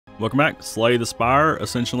Welcome back. Slay the Spire,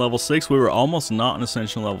 Ascension level 6. We were almost not in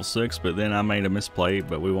Ascension level 6, but then I made a misplay,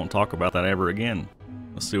 but we won't talk about that ever again.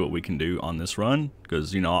 Let's see what we can do on this run,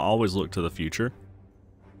 because, you know, I always look to the future.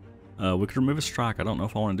 We could remove a strike. I don't know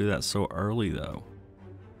if I want to do that so early, though.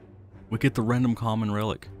 We get the random common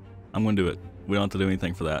relic. I'm going to do it. We don't have to do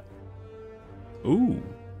anything for that. Ooh.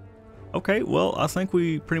 Okay, well, I think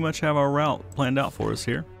we pretty much have our route planned out for us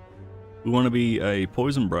here. We want to be a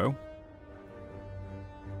poison bro.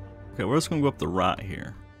 Okay, we're just gonna go up the right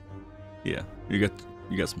here. Yeah, you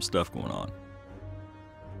got some stuff going on.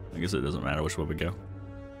 I guess it doesn't matter which way we go.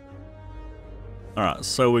 Alright,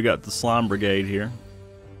 so we got the slime brigade here.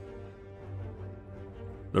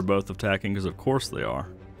 They're both attacking because of course they are.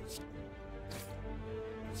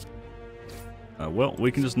 Well, we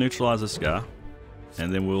can just neutralize this guy.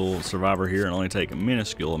 And then we'll survivor here and only take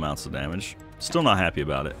minuscule amounts of damage. Still not happy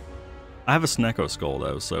about it. I have a Snecko skull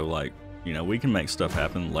though, so like, you know, we can make stuff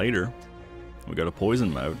happen later. We go to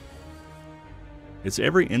poison mode. It's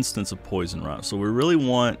every instance of poison, right? So we really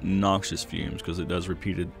want noxious fumes because it does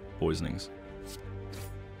repeated poisonings.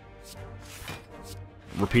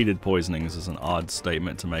 Repeated poisonings is an odd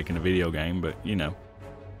statement to make in a video game, but you know.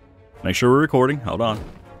 Make sure we're recording. Hold on.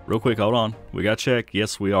 Real quick, hold on. We gotta check.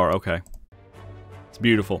 Yes, we are. Okay. It's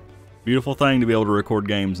beautiful. Beautiful thing to be able to record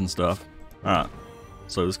games and stuff. Alright.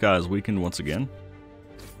 So this guy is weakened once again.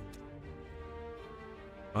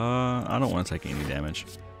 I don't want to take any damage.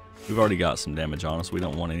 We've already got some damage on us. We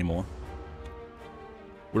don't want any more.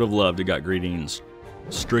 Would have loved to got greedy and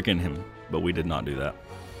stricken him, but we did not do that.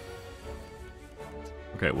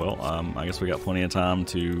 Okay, well, I guess we got plenty of time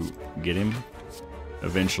to get him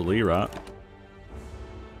eventually, right?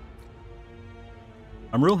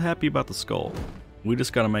 I'm real happy about the skull. We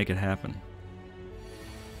just got to make it happen.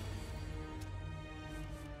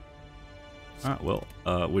 Alright, well,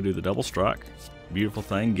 we do the double strike. Beautiful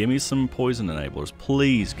thing. Give me some poison enablers,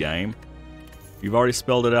 please, game. You've already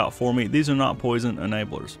spelled it out for me. These are not poison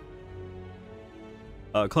enablers.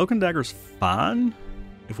 Cloak and Dagger's fine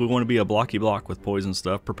if we want to be a blocky block with poison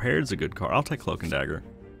stuff. Prepared's a good card. I'll take Cloak and Dagger.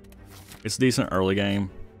 It's decent early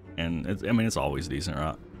game, and I mean, it's always decent,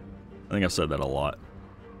 right? I think I've said that a lot.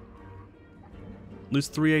 Lose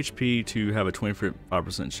 3 HP to have a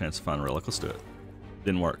 25% chance to find a relic. Let's do it.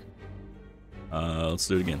 Didn't work. Let's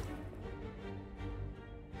do it again.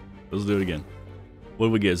 Let's do it again. What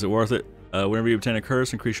did we get? Is it worth it? Whenever you obtain a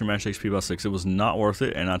curse, increase your max HP by 6. It was not worth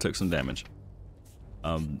it, and I took some damage.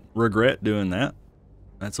 Regret doing that.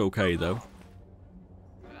 That's okay, though.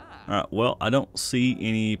 Alright, well, I don't see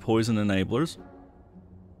any poison enablers.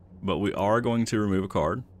 But we are going to remove a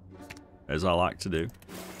card, as I like to do.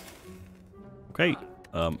 Okay,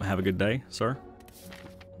 have a good day, sir.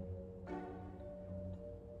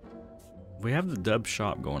 We have the dub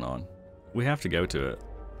shop going on. We have to go to it.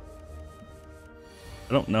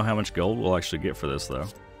 I don't know how much gold we'll actually get for this, though.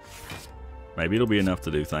 Maybe it'll be enough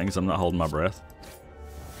to do things. I'm not holding my breath.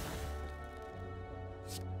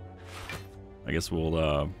 I guess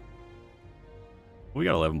we'll, we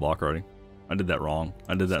got 11 block already. I did that wrong.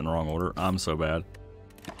 I did that in the wrong order. I'm so bad.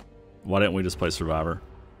 Why didn't we just play Survivor?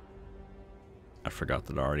 I forgot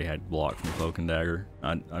that I already had block from Cloak and Dagger.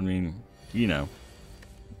 I mean, you know.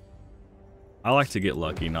 I like to get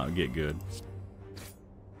lucky, not get good.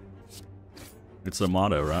 It's a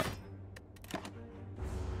motto, right?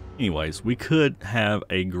 Anyways, we could have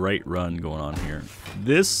a great run going on here.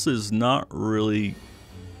 This is not really...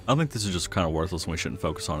 I think this is just kind of worthless and we shouldn't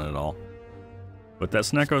focus on it at all. But that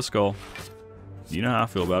Snecko skull, you know how I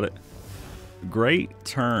feel about it. Great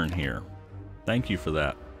turn here. Thank you for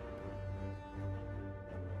that.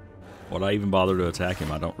 Would I even bother to attack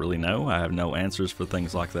him? I don't really know. I have no answers for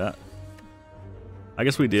things like that. I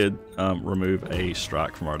guess we did remove a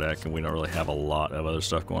strike from our deck, and we don't really have a lot of other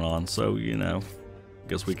stuff going on, so, you know, I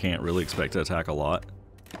guess we can't really expect to attack a lot.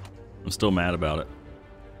 I'm still mad about it.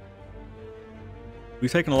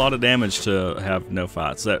 We've taken a lot of damage to have no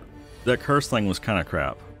fights. That curse thing was kind of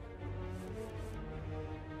crap.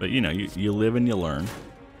 But, you know, you live and you learn.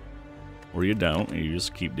 Or you don't, and you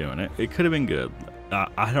just keep doing it. It could have been good.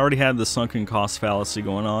 I already had the sunken cost fallacy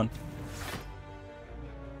going on.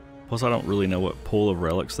 Plus, I don't really know what pool of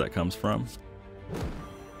relics that comes from.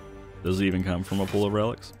 Does it even come from a pool of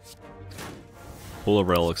relics? Pool of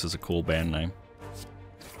Relics is a cool band name.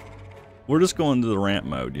 We're just going to the ramp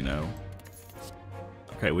mode, you know.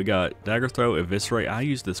 Okay, we got Dagger Throw, Eviscerate. I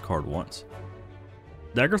used this card once.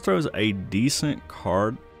 Dagger Throw is a decent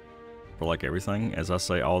card for like everything. As I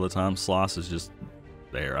say all the time, Slice is just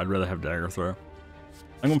there. I'd rather have Dagger Throw.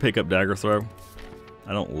 I'm going to pick up Dagger Throw.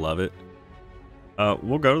 I don't love it.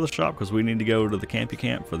 We'll go to the shop because we need to go to the campy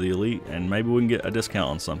camp for the elite, and maybe we can get a discount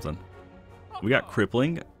on something. We got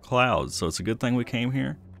crippling clouds, so it's a good thing we came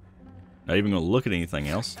here. Not even going to look at anything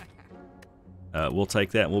else. We'll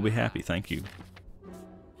take that and we'll be happy. Thank you.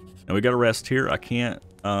 And we got to rest here. I can't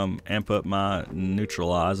amp up my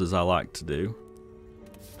neutralize as I like to do.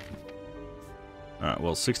 Alright,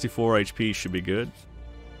 well, 64 HP should be good.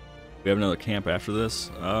 We have another camp after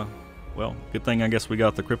this. Well, good thing I guess we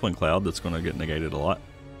got the crippling cloud that's going to get negated a lot.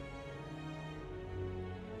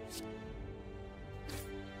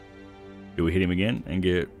 Do we hit him again and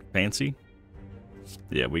get fancy?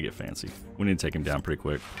 Yeah, we get fancy. We need to take him down pretty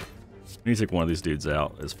quick. We need to take one of these dudes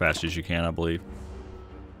out as fast as you can, I believe.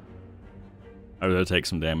 I'd rather take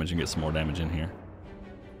some damage and get some more damage in here.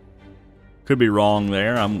 Could be wrong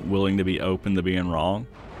there. I'm willing to be open to being wrong.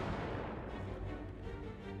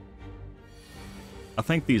 I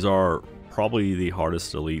think these are probably the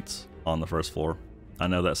hardest elites on the first floor. I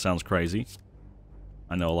know that sounds crazy.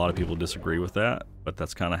 I know a lot of people disagree with that, but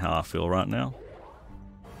that's kind of how I feel right now.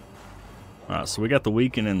 Alright, so we got the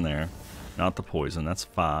weaken in there, not the poison. That's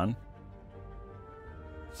fine.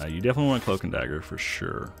 You definitely want a cloak and dagger for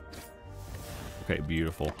sure. Okay,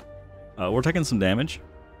 beautiful. We're taking some damage.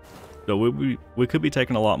 So we could be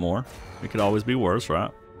taking a lot more. It could always be worse, right?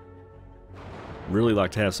 Really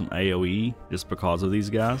like to have some AoE just because of these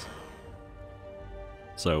guys.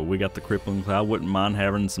 So we got the crippling cloud. Wouldn't mind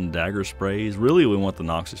having some dagger sprays. Really, we want the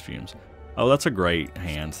noxious fumes. Oh, that's a great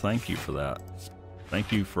hand. Thank you for that.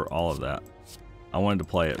 Thank you for all of that. I wanted to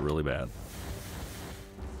play it really bad.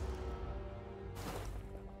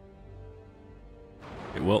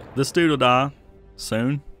 Okay, well, this dude will die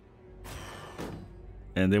soon.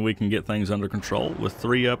 And then we can get things under control. With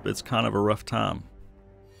 3 up, it's kind of a rough time.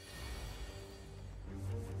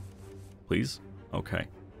 Please? Okay.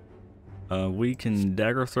 We can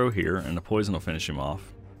dagger throw here, and the poison will finish him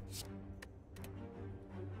off.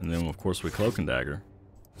 And then, of course, we cloak and dagger.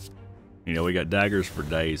 You know, we got daggers for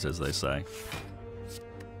days, as they say.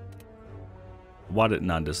 Why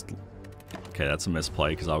didn't I just... Okay, that's a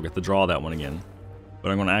misplay, because I'll get to draw that one again.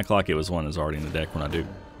 But I'm going to act like it was one that's already in the deck when I do.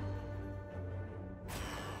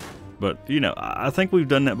 But, you know, I think we've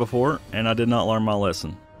done that before, and I did not learn my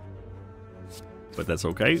lesson. But that's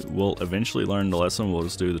okay. We'll eventually learn the lesson. We'll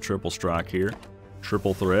just do the triple strike here.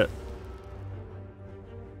 Triple threat.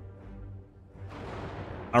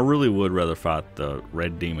 I really would rather fight the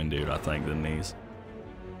red demon dude, I think, than these.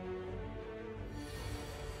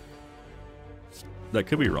 That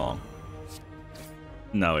could be wrong.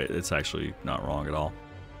 No, it's actually not wrong at all.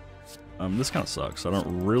 This kind of sucks. I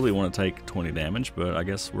don't really want to take 20 damage, but I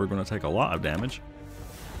guess we're going to take a lot of damage.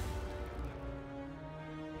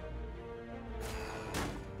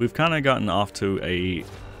 We've kind of gotten off to a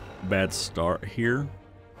bad start here.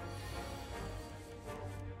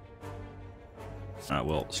 Alright,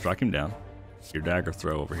 well, strike him down. Your dagger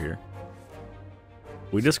throw over here.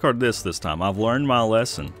 We discard this time. I've learned my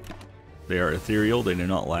lesson. They are ethereal. They do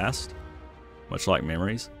not last. Much like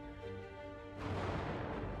memories.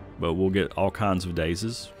 But we'll get all kinds of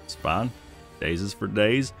dazes. It's fine. Dazes for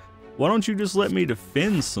days. Why don't you just let me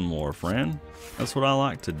defend some more, friend? That's what I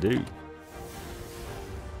like to do.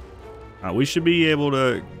 Alright, we should be able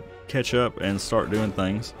to catch up and start doing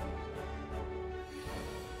things.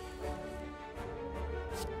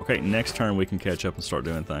 Okay, next turn we can catch up and start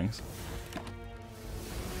doing things.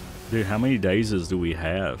 Dude, how many dazes do we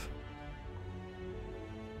have?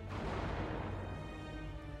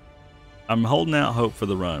 I'm holding out hope for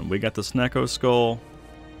the run. We got the Snecko Skull.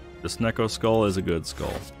 The Snecko Skull is a good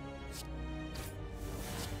skull.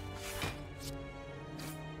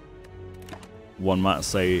 One might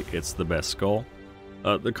say it's the best skull.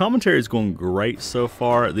 The commentary is going great so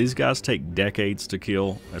far. These guys take decades to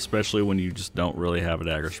kill, especially when you just don't really have a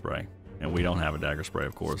dagger spray. And we don't have a dagger spray,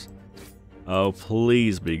 of course. Oh,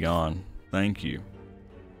 please be gone. Thank you.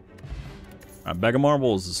 Bag of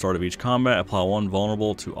Marbles is the start of each combat. Apply 1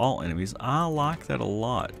 vulnerable to all enemies. I like that a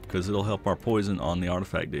lot because it'll help our poison on the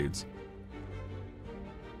artifact dudes.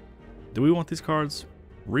 Do we want these cards?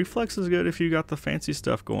 Reflex is good if you got the fancy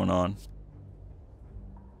stuff going on.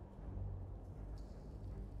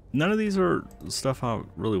 None of these are stuff I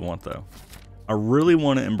really want though. I really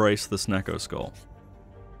want to embrace the Snecko Skull.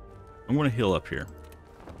 I'm going to heal up here.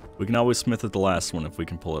 We can always smith at the last one if we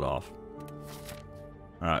can pull it off.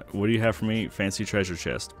 Alright, what do you have for me? Fancy treasure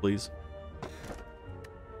chest, please.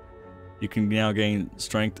 You can now gain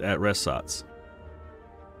strength at rest sites.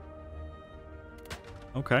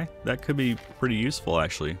 Okay, that could be pretty useful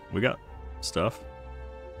actually. We got stuff.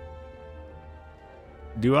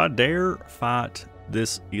 Do I dare fight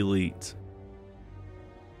this elite?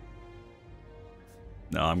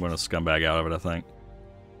 No, I'm going to scumbag out of it, I think.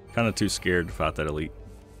 Kind of too scared to fight that elite.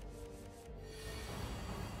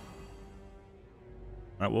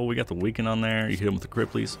 Alright, well, we got the weaken on there. You hit him with the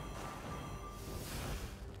cripplies.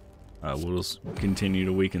 We'll just continue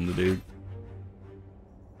to weaken the dude.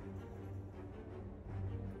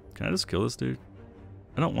 Can I just kill this dude?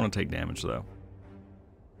 I don't want to take damage, though.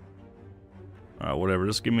 Alright, whatever.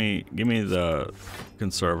 Just give me the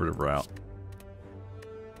conservative route.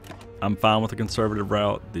 I'm fine with the conservative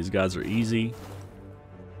route. These guys are easy.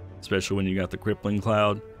 Especially when you got the crippling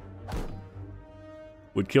cloud.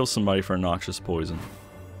 Would kill somebody for a noxious poison.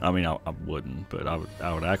 I mean, I wouldn't, but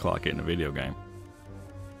I would act like it in a video game.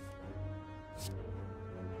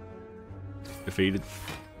 Defeated.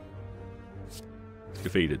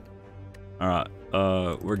 Defeated. Alright,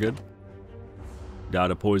 we're good. Died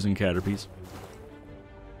of poison Caterpies.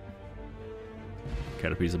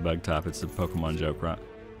 Caterpie's a bug type, it's a Pokemon joke, right?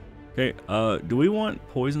 Okay, do we want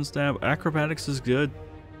Poison Stab? Acrobatics is good.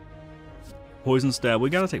 Poison Stab, we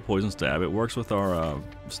gotta take Poison Stab. It works with our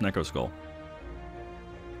Snecko Skull.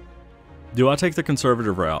 Do I take the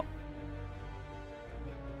conservative route?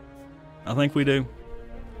 I think we do.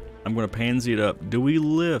 I'm gonna pansy it up. Do we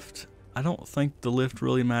lift? I don't think the lift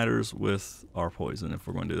really matters with our poison if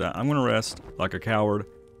we're gonna do that. I'm gonna rest like a coward.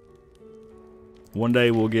 One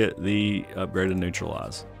day we'll get the upgraded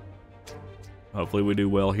neutralize. Hopefully we do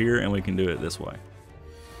well here and we can do it this way.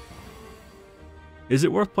 Is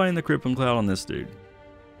it worth playing the Crippling Cloud on this dude?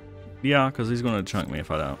 Yeah, because he's going to chunk me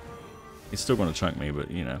if I don't. He's still going to chunk me, but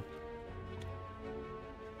you know.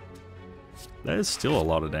 That is still a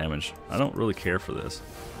lot of damage. I don't really care for this.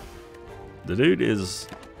 The dude is...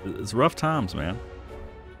 It's rough times, man.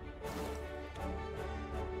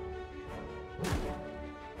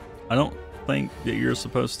 I don't think that you're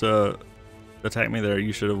supposed to attack me there.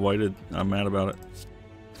 You should have waited. I'm mad about it.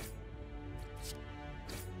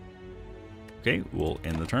 Okay, we'll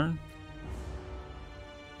end the turn.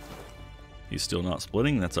 He's still not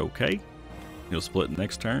splitting. That's okay. He'll split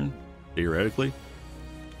next turn, theoretically.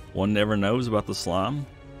 One never knows about the slime.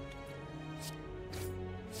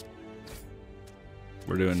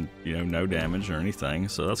 We're doing, you know, no damage or anything,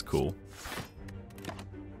 so that's cool.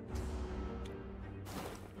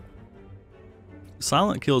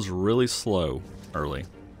 Silent kill's really slow early.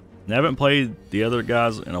 I haven't played the other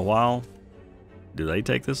guys in a while. Do they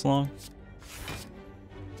take this long?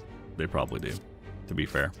 They probably do, to be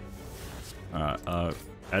fair. Alright,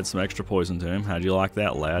 add some extra poison to him. How'd you like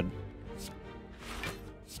that, lad?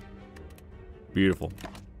 Beautiful.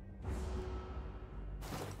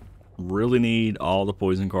 Really need all the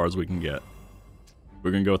poison cards we can get. We're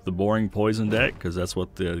going to go with the boring poison deck because that's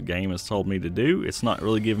what the game has told me to do. It's not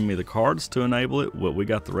really giving me the cards to enable it, but we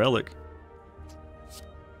got the relic.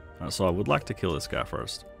 So I would like to kill this guy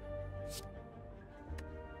first.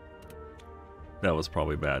 That was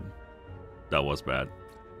probably bad. That was bad.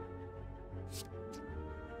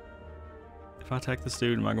 If I attack this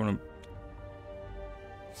dude, am I going to...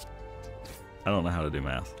 I don't know how to do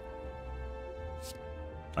math.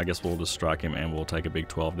 I guess we'll just strike him and we'll take a big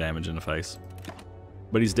 12 damage in the face.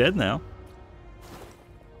 But he's dead now.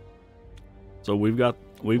 So we've got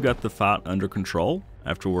the fight under control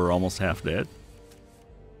after we're almost half dead.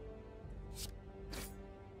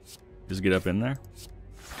 Just get up in there.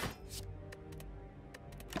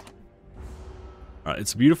 Alright,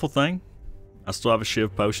 it's a beautiful thing. I still have a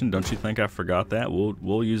Shiv potion. Don't you think I forgot that?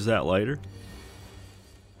 We'll use that later.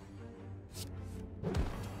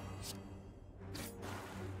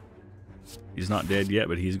 He's not dead yet,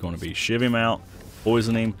 but he's going to be. Shiv him out.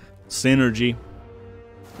 Poison him. Synergy.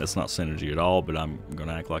 That's not synergy at all, but I'm going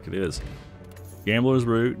to act like it is. Gambler's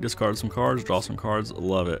Root. Discard some cards. Draw some cards.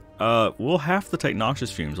 Love it. We'll have to take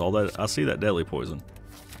Noxious Fumes. All that. I see that deadly poison.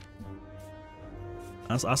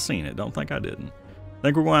 I seen it. Don't think I didn't. I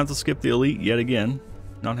think we're going to have to skip the elite yet again.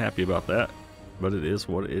 Not happy about that, but it is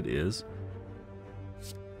what it is.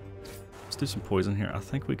 Let's do some poison here. I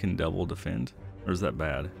think we can double defend. Or is that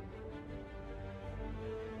bad?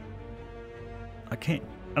 I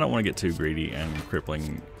don't want to get too greedy and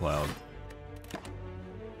crippling cloud.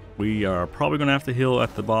 We are probably going to have to heal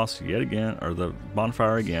at the boss yet again, or the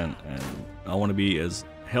bonfire again, and I want to be as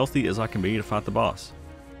healthy as I can be to fight the boss.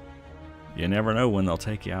 You never know when they'll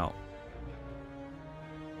take you out.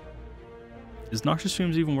 Is Noxious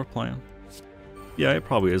Fumes even worth playing? Yeah, it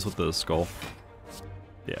probably is with the skull.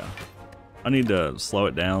 Yeah. I need to slow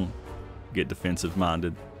it down, get defensive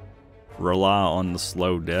minded, rely on the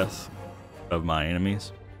slow death of my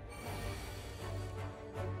enemies.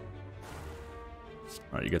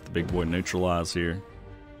 Alright, you got the big boy neutralize here.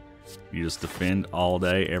 You just defend all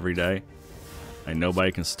day, every day. And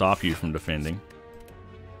nobody can stop you from defending.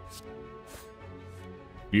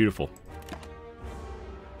 Beautiful.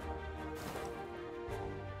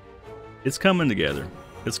 It's coming together.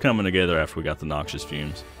 It's coming together after we got the Noxious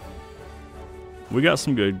Fumes. We got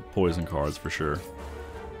some good poison cards for sure.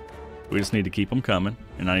 We just need to keep them coming,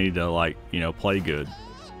 and I need to, like, you know, play good.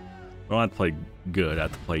 I don't have to play good, I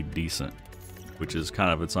have to play decent, which is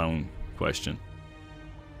kind of its own question.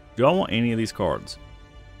 Do I want any of these cards?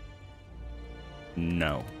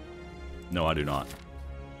 No. No, I do not.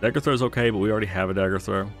 Dagger Throw is okay, but we already have a Dagger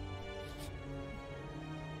Throw.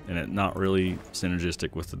 And it's not really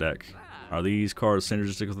synergistic with the deck. Are these cards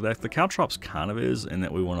synergistic with the deck? The Caltrops kind of is, in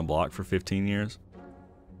that we want to block for 15 years.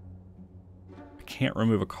 I can't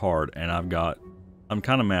remove a card, and I'm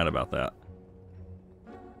kind of mad about that.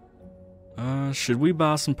 Should we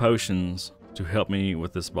buy some potions to help me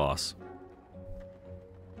with this boss?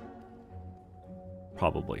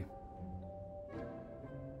 Probably.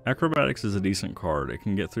 Acrobatics is a decent card. It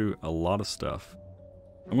can get through a lot of stuff.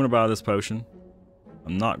 I'm going to buy this potion.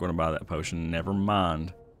 I'm not going to buy that potion. Never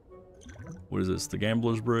mind. What is this? The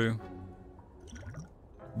Gambler's Brew?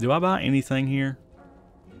 Do I buy anything here?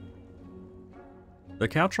 The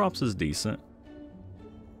Caltrops is decent.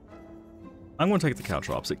 I'm going to take the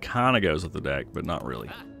Caltrops. It kind of goes with the deck, but not really.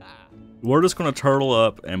 We're just going to turtle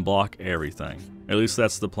up and block everything. At least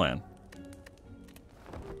that's the plan.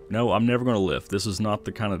 No, I'm never going to lift. This is not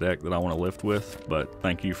the kind of deck that I want to lift with, but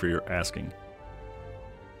thank you for your asking.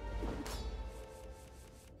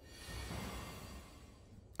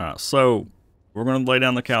 Alright, so we're going to lay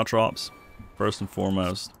down the Caltrops, first and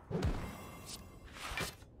foremost.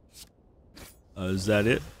 Is that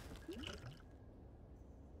it?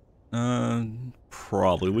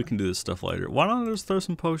 Probably. We can do this stuff later. Why not just throw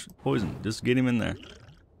some poison? Just get him in there.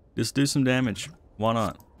 Just do some damage. Why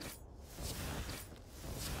not?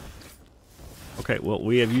 Okay, well,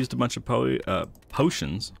 we have used a bunch of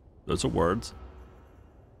potions. Those are words.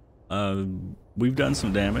 We've done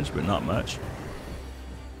some damage, but not much.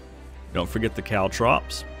 Don't forget the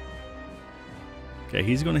Caltrops. Okay,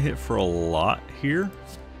 he's going to hit for a lot here.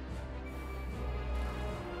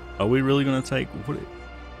 Are we really going to take... What,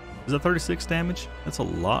 is that 36 damage? That's a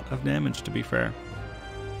lot of damage, to be fair.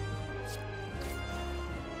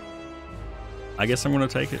 I guess I'm going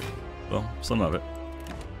to take it. Well, some of it.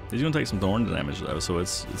 He's going to take some thorn damage, though, so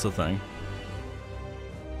it's a thing.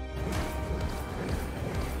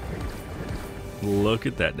 Look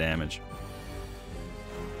at that damage.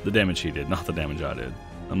 The damage he did, not the damage I did.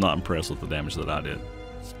 I'm not impressed with the damage that I did.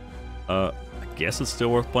 I guess it's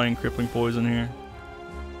still worth playing Crippling Poison here.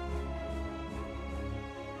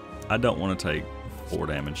 I don't want to take 4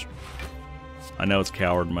 damage. I know it's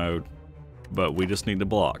coward mode, but we just need to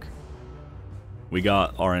block. We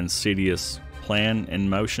got our insidious plan in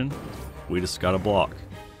motion. We just got to block.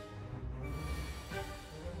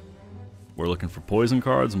 We're looking for poison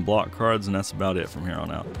cards and block cards, and that's about it from here on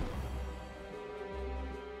out.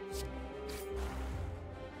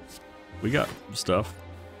 We got stuff.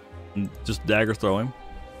 Just dagger throw him.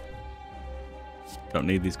 Don't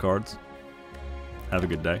need these cards. Have a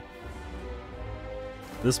good day.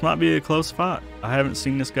 This might be a close fight. I haven't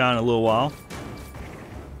seen this guy in a little while.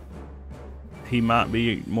 He might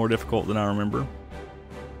be more difficult than I remember.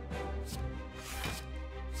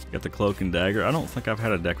 Got the Cloak and Dagger. I don't think I've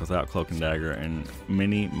had a deck without Cloak and Dagger in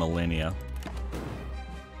many millennia.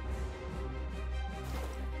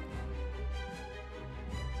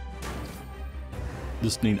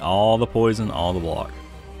 Just need all the poison, all the block.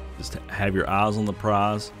 Just have your eyes on the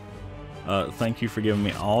prize. Thank you for giving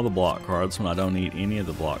me all the block cards when I don't need any of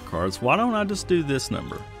the block cards. Why don't I just do this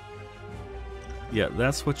number? Yeah,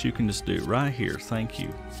 that's what you can just do right here. Thank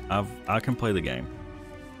you. I can play the game.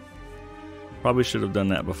 Probably should have done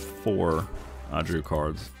that before I drew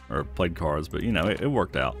cards or played cards, but you know, it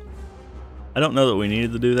worked out. I don't know that we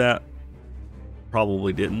needed to do that.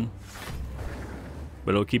 Probably didn't.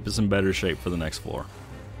 But it'll keep us in better shape for the next floor,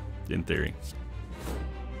 in theory.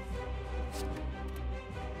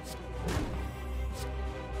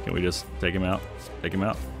 Can we just take him out? Take him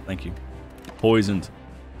out? Thank you. Poisoned.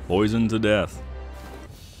 Poisoned to death.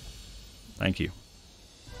 Thank you.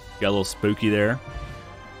 Got a little spooky there.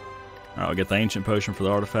 Alright, I'll get the Ancient Potion for the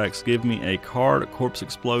artifacts. Give me a card, Corpse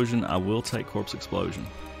Explosion. I will take Corpse Explosion.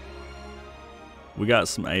 We got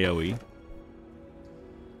some AoE.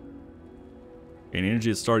 Gain energy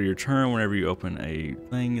at the start of your turn whenever you open a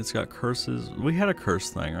thing. It's got curses. We had a curse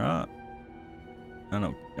thing, right? I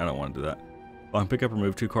don't want to do that. Oh, and pick up or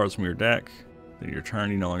remove 2 cards from your deck. Then your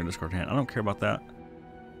turn, you no longer discard hand. I don't care about that.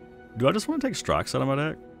 Do I just want to take strikes out of my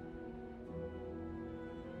deck?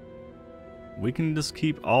 We can just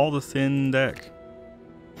keep all the thin deck.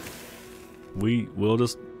 We will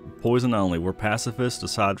just Poison only. We're pacifists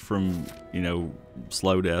aside from, you know,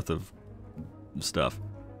 slow death of stuff.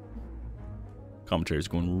 Commentary's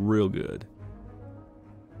going real good.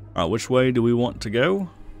 Alright, which way do we want to go?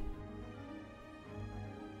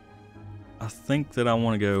 I think that I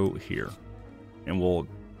want to go here. And we'll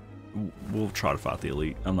try to fight the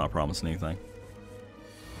elite. I'm not promising anything.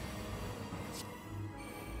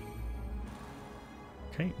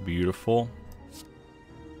 Okay, beautiful.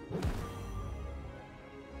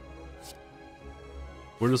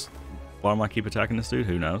 Why am I keep attacking this dude?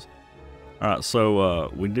 Who knows? Alright,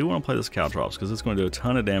 so we do want to play this Caltrops because it's going to do a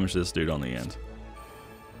ton of damage to this dude on the end.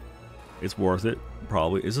 It's worth it,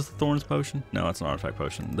 probably. Is this the Thorns potion? No, it's an artifact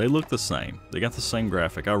potion. They look the same. They got the same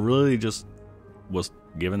graphic. I really just was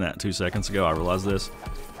given that 2 seconds ago. I realized this.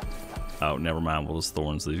 Oh, never mind. We'll just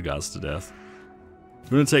Thorns these guys to death. I'm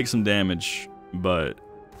going to take some damage, but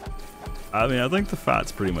I mean, I think the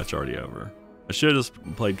fight's pretty much already over. I should have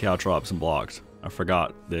just played Caltrops and blocked. I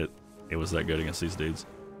forgot that it was that good against these dudes.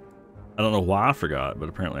 I don't know why I forgot, but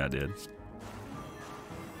apparently I did.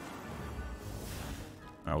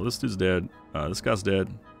 Alright, well, this dude's dead. This guy's dead.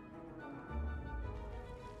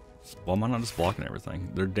 Why am I not just blocking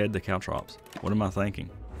everything? They're dead to Caltrops. What am I thinking?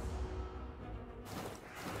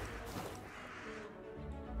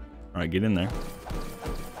 Alright, get in there.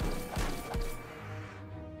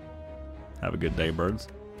 Have a good day, birds.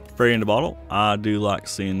 Fairy in the bottle. I do like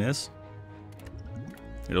seeing this.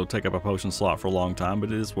 It'll take up a potion slot for a long time,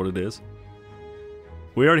 but it is what it is.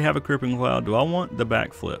 We already have a Crippling Cloud. Do I want the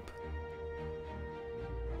backflip?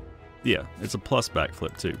 Yeah, it's a plus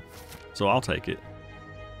backflip too. So I'll take it.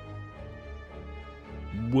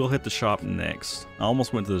 We'll hit the shop next. I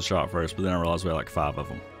almost went to the shop first, but then I realized we had like 5 of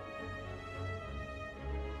them.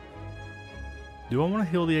 Do I want to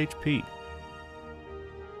heal the HP?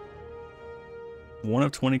 1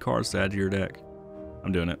 of 20 cards to add to your deck.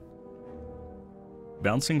 I'm doing it.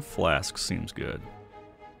 Bouncing Flask seems good.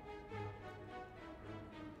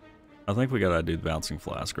 I think we gotta do the Bouncing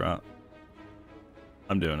Flask, right?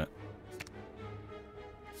 I'm doing it.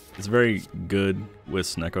 It's very good with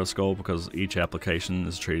Snecko Skull because each application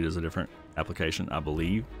is treated as a different application, I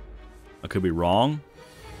believe. I could be wrong.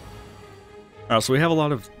 Alright, so we have a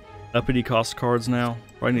lot of uppity cost cards now.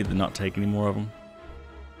 Probably need to not take any more of them.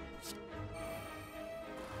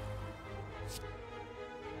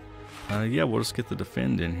 Yeah, we'll just get the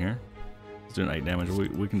defend in here. It's doing 8 damage.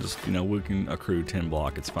 We can just, you know, we can accrue 10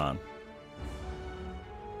 block. It's fine.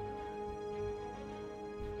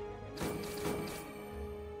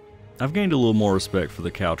 I've gained a little more respect for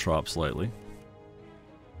the Caltrops lately.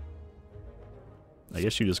 I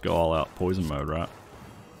guess you just go all out poison mode, right?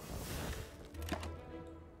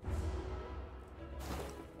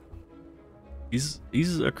 He's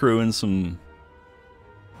accruing some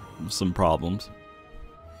problems.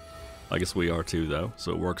 I guess we are too, though,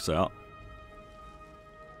 so it works out.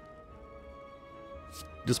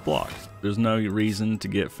 Just block. There's no reason to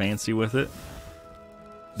get fancy with it.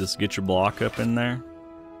 Just get your block up in there.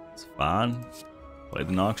 It's fine. Play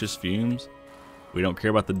the Noxious Fumes. We don't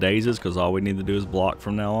care about the dazes because all we need to do is block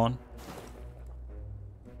from now on.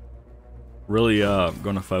 Really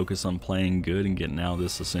going to focus on playing good and getting out of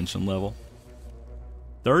this Ascension level.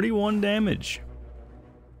 31 damage.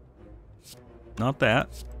 Not that.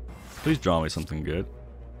 Please draw me something good.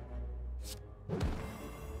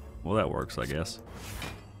 Well, that works, I guess.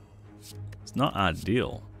 It's not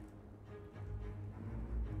ideal.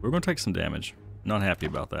 We're going to take some damage. Not happy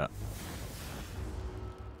about that.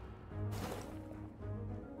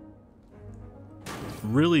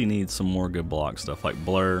 Really need some more good block stuff like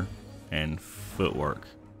Blur and Footwork.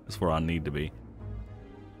 That's where I need to be.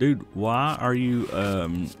 Dude, why are you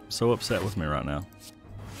so upset with me right now?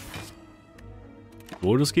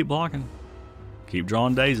 We'll just keep blocking. Keep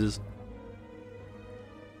drawing dazes.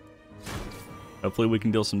 Hopefully we can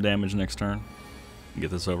deal some damage next turn and get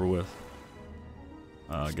this over with.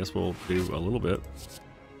 I guess we'll do a little bit.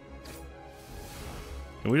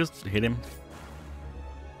 Can we just hit him?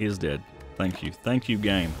 He is dead. Thank you. Thank you,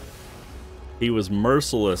 game. He was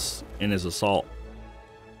merciless in his assault.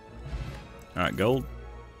 Alright, gold.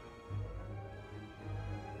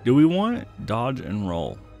 Do we want dodge and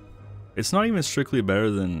roll? It's not even strictly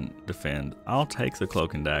better than defend. I'll take the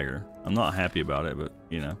cloak and dagger. I'm not happy about it, but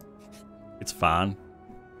you know, it's fine.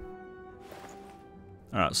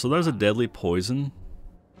 Alright, so there's a deadly poison.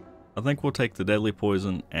 I think we'll take the deadly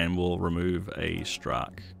poison and we'll remove a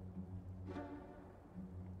strike.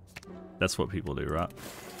 That's what people do, right?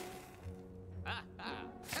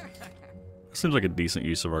 Seems like a decent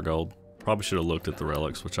use of our gold. Probably should have looked at the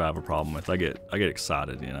relics, which I have a problem with. I get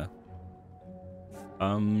excited, you know.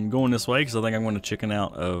 I'm going this way because I think I'm going to chicken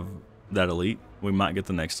out of that elite. We might get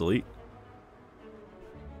the next elite.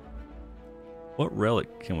 What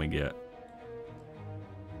relic can we get?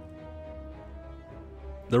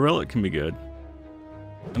 The relic can be good.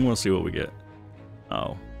 I'm going to see what we get.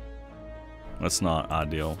 Oh. That's not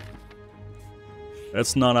ideal.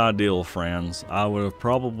 That's not ideal, friends. I would have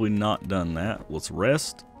probably not done that. Let's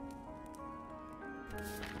rest.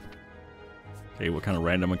 Okay, what kind of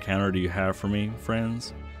random encounter do you have for me,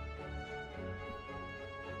 friends?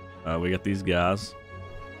 We got these guys.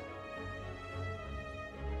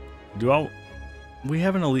 We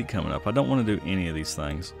have an elite coming up. I don't want to do any of these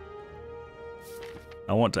things.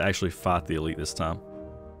 I want to actually fight the elite this time.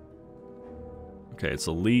 Okay, it's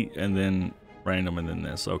elite and then random and then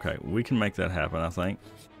this. Okay, we can make that happen, I think.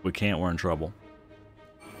 If we can't, we're in trouble.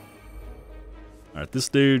 Alright, this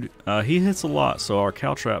dude, he hits a lot, so our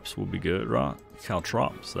caltrops will be good, right?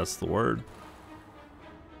 Caltrops, that's the word.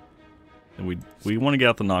 And we want to get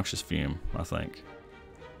out the noxious fume, I think.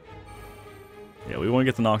 Yeah, we want to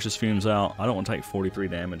get the noxious fumes out. I don't want to take 43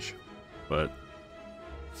 damage, but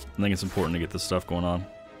I think it's important to get this stuff going on.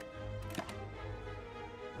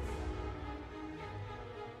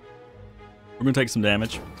 We're going to take some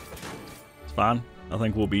damage. It's fine. I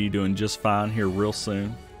think we'll be doing just fine here real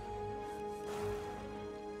soon.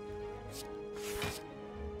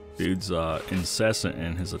 Dude's incessant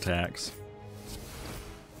in his attacks.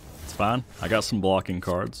 It's fine. I got some blocking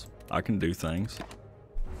cards. I can do things.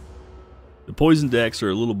 The poison decks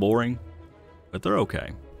are a little boring, but they're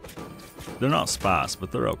okay. They're not spice,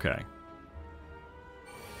 but they're okay.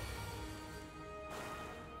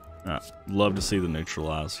 Love to see the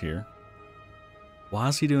neutralize here. Why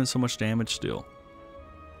is he doing so much damage still?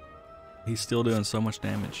 He's still doing so much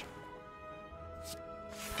damage.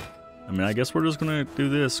 I mean, I guess we're just going to do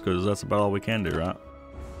this because that's about all we can do, right?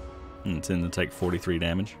 And it's in to take 43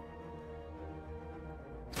 damage.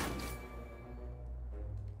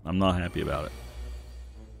 I'm not happy about it.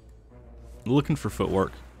 Looking for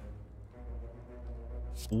footwork.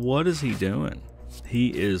 What is he doing? He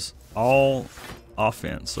is all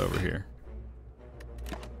offense over here.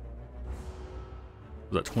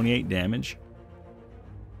 Was that 28 damage?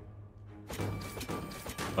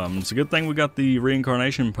 It's a good thing we got the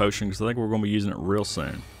reincarnation potion because I think we're going to be using it real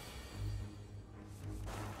soon.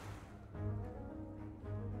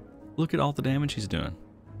 Look at all the damage he's doing.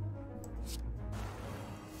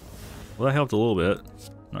 Well, that helped a little bit.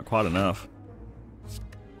 Not quite enough.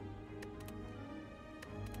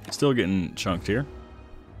 Still getting chunked here.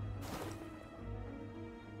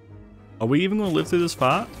 Are we even going to live through this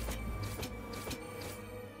fight?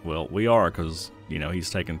 Well, we are because, you know, he's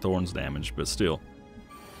taking thorns damage, but still.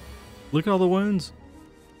 Look at all the wounds.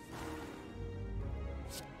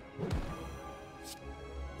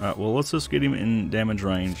 Alright, well, let's just get him in damage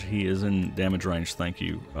range. He is in damage range, thank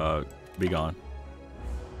you. Be gone.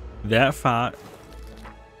 That fight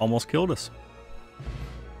almost killed us.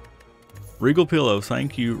 Regal Pillow,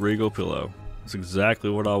 thank you, Regal Pillow. That's exactly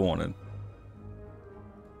what I wanted.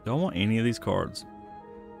 Don't want any of these cards.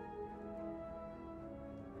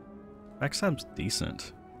 Backstab's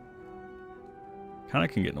decent. Kinda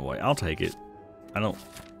can get in the way. I'll take it.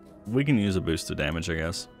 We can use a boost to damage, I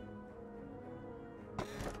guess.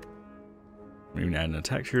 Maybe add an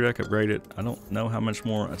attack to your deck, upgrade it. I don't know how much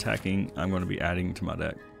more attacking I'm going to be adding to my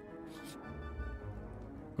deck.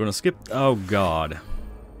 Going to skip. Oh, God.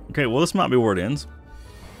 Okay, well, this might be where it ends.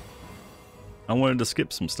 I wanted to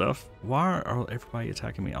skip some stuff. Why are everybody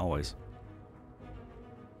attacking me always?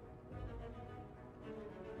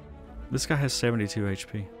 This guy has 72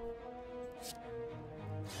 HP.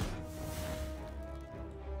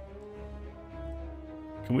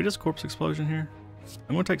 Can we just corpse explosion here?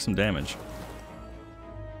 I'm going to take some damage.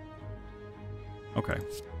 Okay.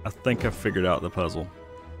 I think I figured out the puzzle.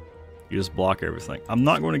 You just block everything. I'm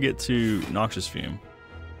not going to get to Noxious Fume,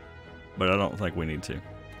 but I don't think we need to.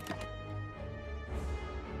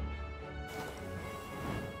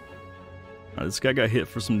 This guy got hit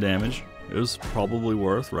for some damage. It was probably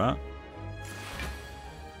worth, right?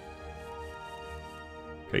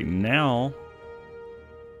 Okay, now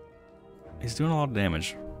he's doing a lot of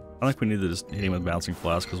damage. I think we need to just hit him with Bouncing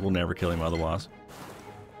Flask because we'll never kill him otherwise.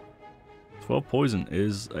 12 poison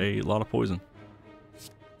is a lot of poison.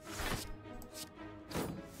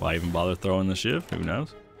 Why even bother throwing the shiv? Who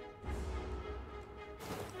knows?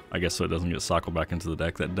 I guess so it doesn't get cycled back into the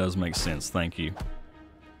deck. That does make sense. Thank you.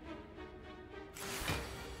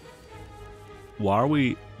 Why are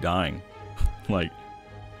we dying? Like,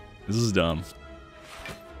 this is dumb.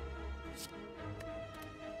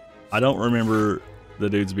 I don't remember the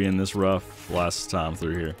dudes being this rough last time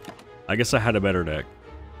through here. I guess I had a better deck.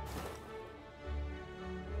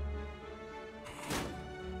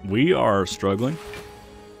 We are struggling.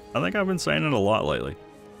 I think I've been saying it a lot lately.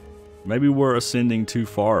 Maybe we're ascending too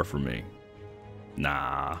far for me.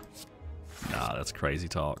 Nah, that's crazy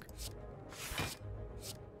talk.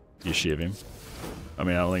 You shiv him. I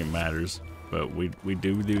mean, I don't think it matters, but we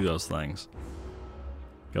do those things.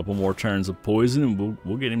 Couple more turns of poison and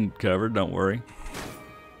we'll get him covered, don't worry.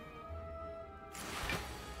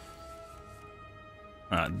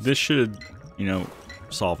 Alright, this should, you know,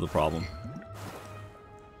 solve the problem.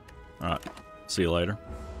 Alright, see you later.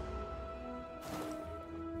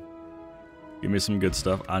 Give me some good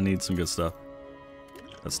stuff. I need some good stuff.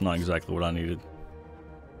 That's not exactly what I needed.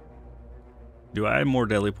 Do I add more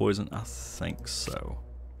deadly poison? I think so.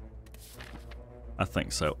 I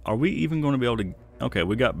think so. Are we even going to be able to... Okay,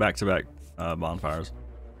 we got back-to-back bonfires.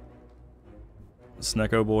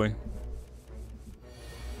 Snecko boy.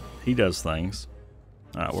 He does things.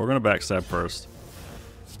 Alright, we're going to backstab first.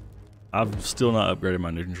 I've still not upgraded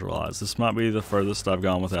my neutralize. This might be the furthest I've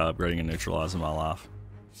gone without upgrading a neutralize in my life.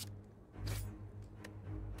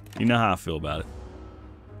 You know how I feel about it.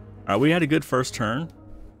 Alright, we had a good first turn.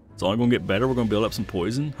 It's only going to get better. We're going to build up some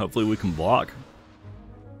poison. Hopefully we can block.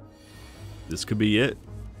 This could be it.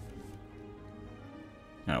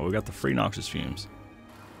 Alright, we got the free noxious fumes.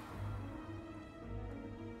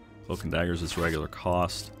 Cloak and daggers, its regular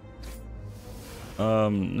cost.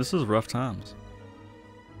 This is rough times.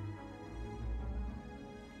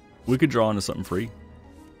 We could draw into something free.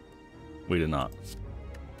 We did not.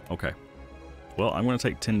 Okay. Well, I'm going to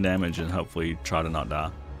take 10 damage and hopefully try to not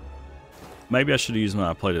die. Maybe I should use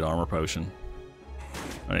my plated armor potion.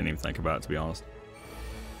 I didn't even think about it, to be honest.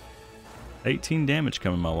 18 damage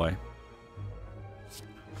coming my way.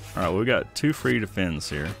 Alright, we got 2 free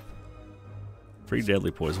defense here. Free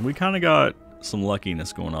deadly poison. We kind of got some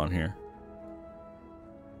luckiness going on here.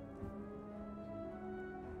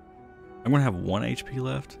 I'm going to have 1 HP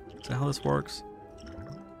left. Is that how this works?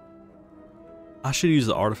 I should use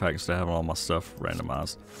the artifact instead of having all my stuff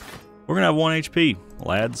randomized. We're going to have 1 HP,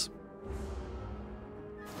 lads.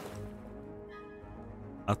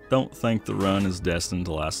 I don't think the run is destined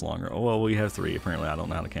to last longer. Oh, well, we have 3. Apparently, I don't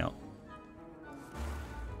know how to count.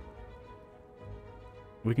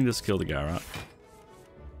 We can just kill the guy, right?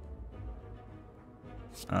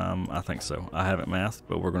 I think so. I haven't mathed,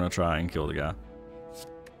 but we're going to try and kill the guy.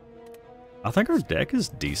 I think our deck is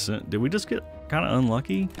decent. Did we just get kind of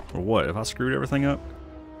unlucky? Or what? If I screwed everything up?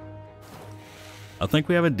 I think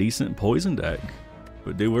we have a decent poison deck.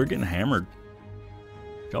 But dude, we're getting hammered.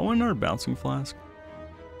 Got one another bouncing flask?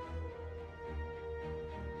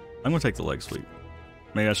 I'm gonna take the leg sweep.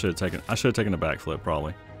 Maybe I should have taken a backflip,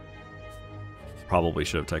 probably. Probably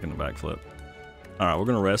should have taken the backflip. Alright, we're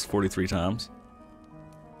gonna rest 43 times.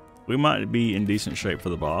 We might be in decent shape for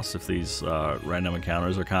the boss if these random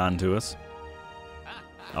encounters are kind to us.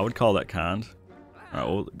 I would call that kind. Alright,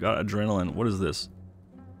 well, got adrenaline. What is this?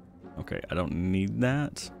 Okay, I don't need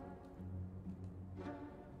that.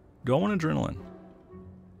 Do I want adrenaline?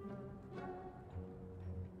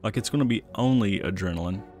 Like, it's going to be only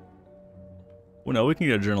adrenaline. Well, no, we can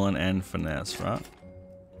get adrenaline and finesse, right?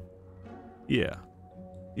 Yeah.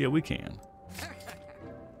 Yeah, we can.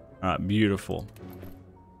 Alright, beautiful.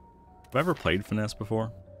 Have I ever played finesse before?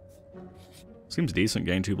 Seems decent.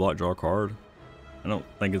 Gain 2 block, draw a card. I don't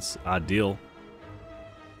think it's ideal.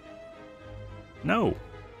 No.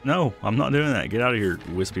 No, I'm not doing that. Get out of here,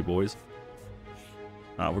 wispy boys.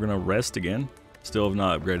 Alright, we're going to rest again. Still have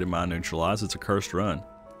not upgraded my neutralize. It's a cursed run.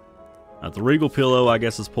 The Regal Pillow, I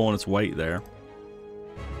guess, is pulling its weight there.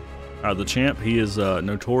 The champ, he is a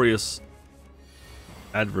notorious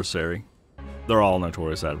adversary. They're all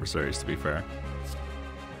notorious adversaries, to be fair.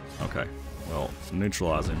 Okay, well,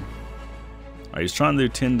 neutralize him. Alright, he's trying to do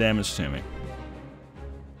 10 damage to me.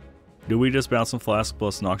 Do we just bounce some flask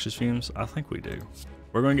plus noxious fumes? I think we do.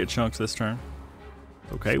 We're going to get chunks this turn.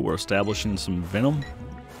 Okay, we're establishing some venom.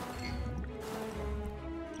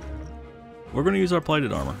 We're going to use our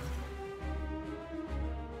plated armor.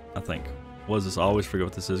 I think. What is this? I always forget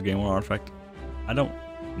what this is. Game 1 artifact. I don't...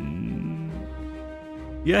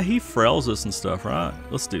 Yeah, he frails us and stuff, right?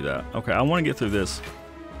 Let's do that. Okay, I want to get through this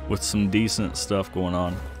with some decent stuff going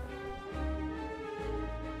on.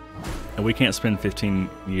 And we can't spend 15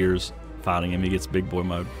 years fighting him. He gets big boy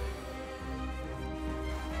mode.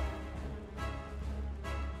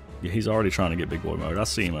 Yeah, he's already trying to get big boy mode. I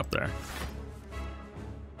see him up there.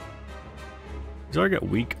 He's already got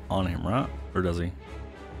weak on him, right? Or does he?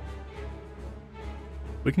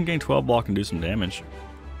 We can gain 12 block and do some damage.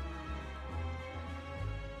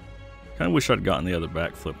 Kind of wish I'd gotten the other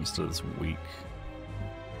backflip instead of this weak.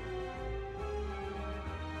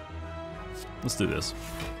 Let's do this.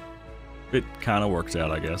 It kind of works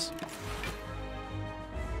out, I guess.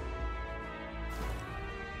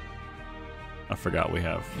 I forgot we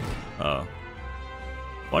have.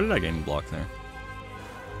 Why did I gain block there?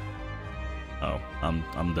 Oh,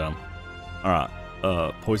 I'm dumb. All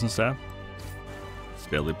right. Poison stab.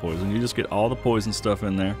 Deadly poison. You just get all the poison stuff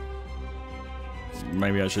in there.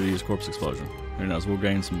 Maybe I should have used corpse explosion. Who knows? We'll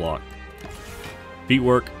gain some block. Feet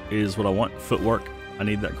work is what I want. Footwork. I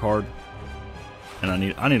need that card. And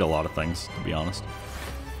I need a lot of things, to be honest.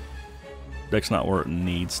 Deck's not where it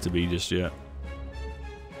needs to be just yet.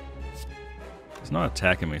 It's not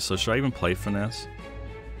attacking me, so should I even play finesse?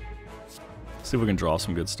 See if we can draw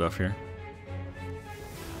some good stuff here.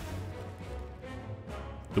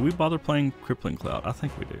 Do we bother playing Crippling Cloud? I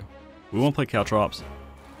think we do. We won't play Caltrops.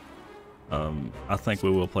 I think we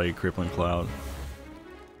will play Crippling Cloud.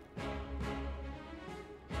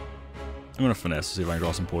 I'm gonna finesse to see if I can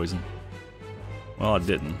draw some poison. Well, I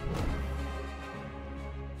didn't.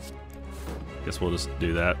 Guess we'll just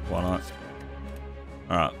do that. Why not?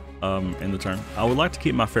 Alright, end the turn. I would like to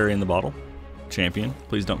keep my fairy in the bottle. Champion,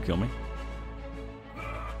 please don't kill me.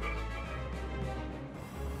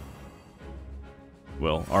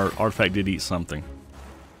 Well, our artifact did eat something.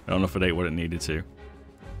 I don't know if it ate what it needed to.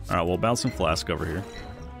 Alright, we'll bounce some flask over here.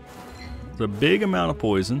 It's a big amount of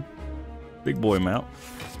poison. Big boy amount.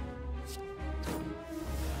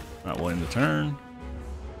 Alright, we'll end the turn.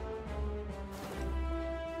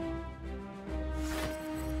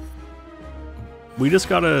 We just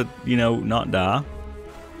gotta, you know, not die.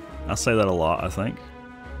 I say that a lot, I think.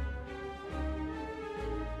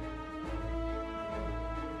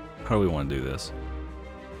 How do we want to do this?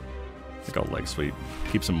 I think I'll leg sweep.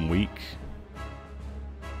 Keeps him weak.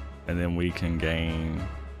 And then we can gain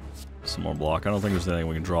some more block. I don't think there's anything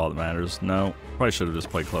we can draw that matters. No, probably should have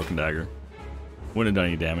just played Cloak and Dagger. Wouldn't have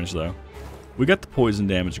done any damage though. We got the poison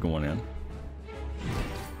damage going in.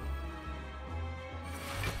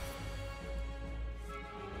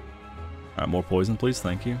 Alright, more poison please,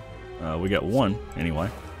 thank you. We got one anyway.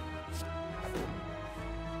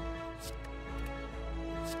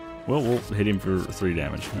 Well, we'll hit him for 3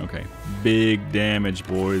 damage. Okay, big damage,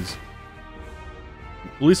 boys.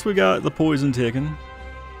 At least we got the poison ticking.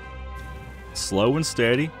 Slow and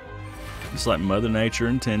steady, just like Mother Nature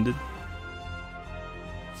intended.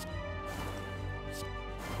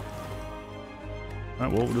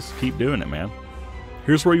 Alright, well, we'll just keep doing it, man.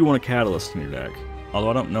 Here's where you want a Catalyst in your deck.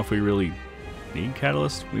 Although I don't know if we really need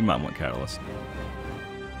Catalyst. We might want Catalyst.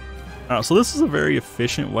 Alright, so this is a very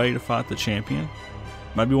efficient way to fight the champion.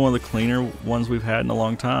 Might be one of the cleaner ones we've had in a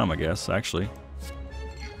long time, I guess, actually.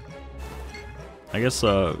 I guess,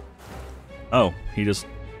 oh, he just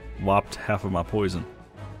whopped half of my poison.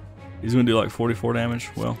 He's gonna do like 44 damage.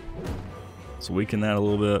 Well, let's weaken that a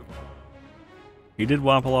little bit. He did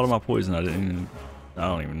wipe a lot of my poison. I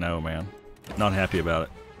don't even know, man. Not happy about it.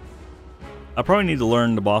 I probably need to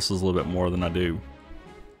learn the bosses a little bit more than I do.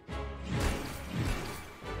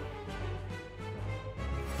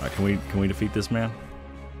 Alright, can we defeat this man?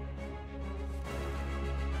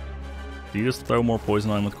 Do you just throw more poison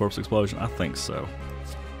on him with Corpse Explosion? I think so.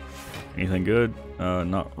 Anything good?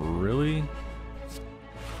 Not really.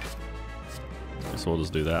 Guess we'll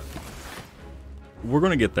just do that. We're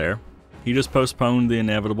gonna get there. He just postponed the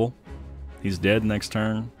inevitable. He's dead next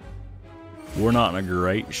turn. We're not in a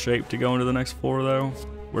great shape to go into the next floor though.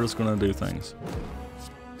 We're just gonna do things.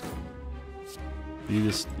 You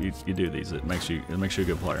do these. It makes you a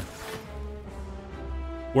good player.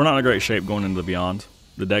 We're not in a great shape going into the Beyond.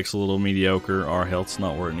 The deck's a little mediocre. Our health's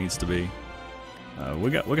not where it needs to be.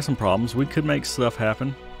 We got some problems. We could make stuff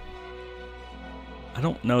happen. I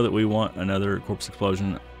don't know that we want another Corpse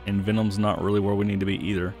Explosion, and Venom's not really where we need to be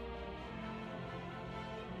either.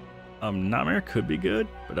 Nightmare could be good,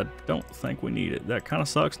 but I don't think we need it. That kind of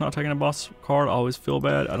sucks not taking a boss card. I always feel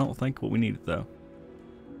bad. I don't think we need it though.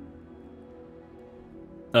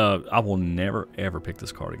 I will never ever pick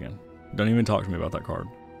this card again. Don't even talk to me about that card.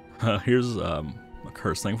 Here's a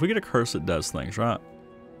curse thing. If we get a curse, it does things, right?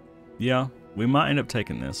 Yeah, we might end up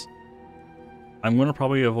taking this. I'm gonna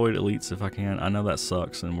probably avoid elites if I can. I know that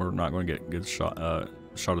sucks, and we're not gonna get a good shot at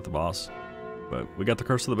the boss. But we got the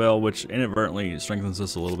Curse of the Bell, which inadvertently strengthens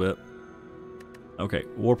us a little bit. Okay,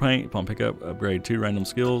 Warpaint, upon pickup, upgrade 2 random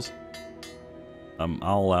skills.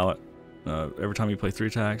 I'll allow it. Every time you play 3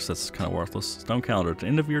 attacks, that's kind of worthless. Stone Calendar, at the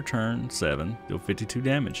end of your turn, 7, deal 52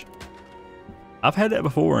 damage. I've had that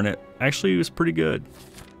before, and it actually was pretty good.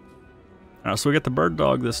 Alright, so we got the Bird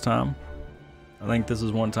Dog this time. I think this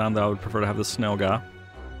is one time that I would prefer to have the Snail guy.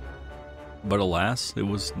 But alas, it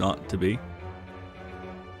was not to be.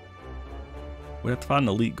 We have to find an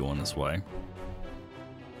elite going this way.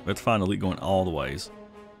 We have to find elite going all the ways.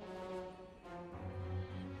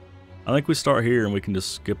 I think we start here and we can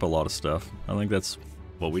just skip a lot of stuff. I think that's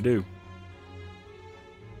what we do.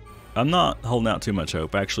 I'm not holding out too much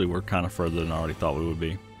hope. Actually, we're kind of further than I already thought we would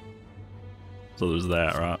be. So there's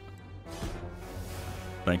that, right?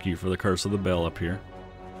 Thank you for the Curse of the Bell up here.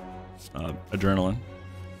 Adrenaline.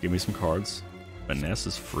 Give me some cards. Finesse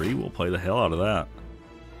is free. We'll play the hell out of that.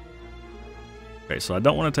 Okay, so I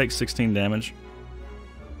don't want to take 16 damage.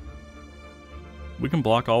 We can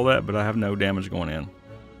block all that, but I have no damage going in.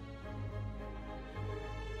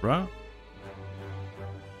 Right?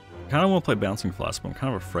 I kind of want to play Bouncing Flask, but I'm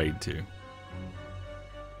kind of afraid to.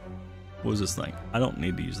 What is this thing? I don't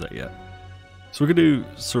need to use that yet. So we could do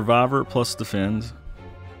Survivor plus Defend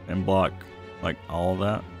and block like all of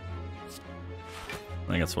that. I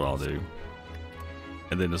think that's what I'll do.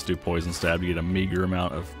 And then just do Poison Stab to get a meager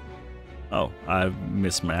amount of... Oh, I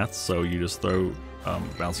missed math, so you just throw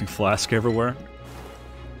Bouncing Flask everywhere.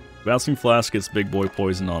 Bouncing Flask gets big boy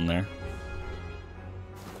poison on there.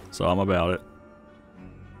 So I'm about it.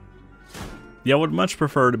 Yeah, I would much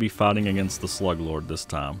prefer to be fighting against the Slug Lord this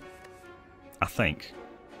time. I think.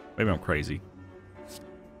 Maybe I'm crazy.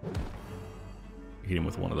 Hit him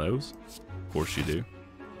with one of those. Of course you do.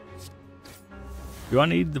 Do I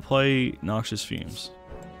need to play Noxious Fumes?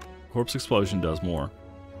 Corpse Explosion does more.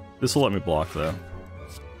 This will let me block though.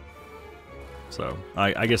 So,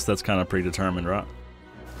 I guess that's kind of predetermined, right?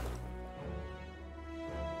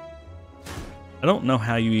 I don't know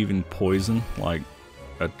how you even poison, like,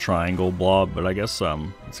 a triangle blob, but I guess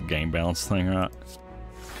it's a game balance thing, right?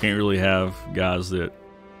 Can't really have guys that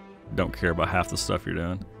don't care about half the stuff you're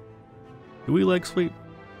doing. Do we leg sweep?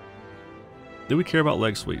 Do we care about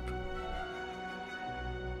leg sweep?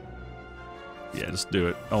 Yeah, just do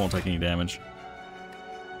it. I won't take any damage.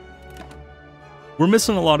 We're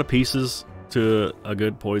missing a lot of pieces to a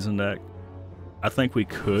good poison deck. I think we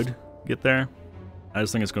could get there. I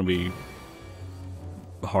just think it's going to be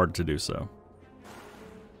hard to do so.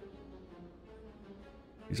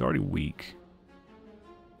 He's already weak.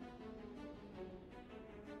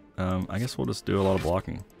 I guess we'll just do a lot of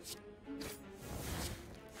blocking.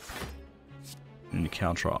 And the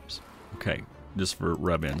Caltrops. Okay, just for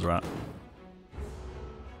rub-ins, right?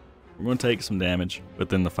 We're going to take some damage, but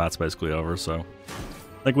then the fight's basically over, so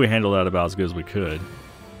I think we handled that about as good as we could.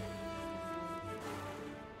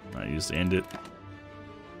 Alright, you just end it.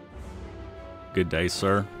 Good day,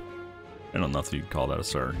 sir. I don't know if you'd call that a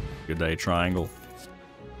sir. Good day, triangle.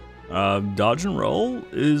 Dodge and roll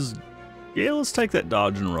is... Yeah, let's take that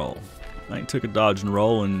dodge and roll. I ain't took a dodge and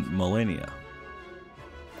roll in millennia.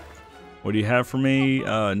 What do you have for me?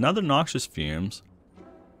 Another Noxious Fumes.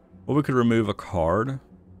 Or we could remove a card.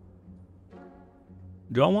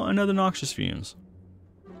 Do I want another Noxious Fumes?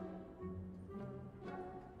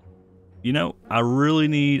 You know, I really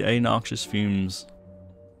need a Noxious Fumes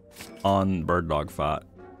on Bird Dog fight.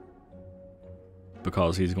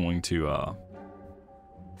 Because he's going to,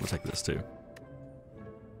 we'll take this too.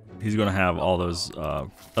 He's going to have all those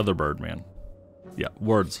other Birdman. Yeah,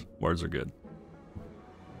 words. Words are good.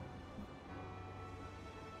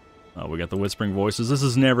 We got the Whispering Voices. This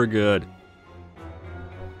is never good.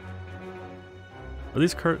 Are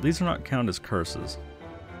these are not counted as curses.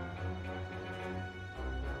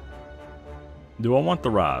 Do I want the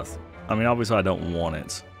Wrath? I mean, obviously I don't want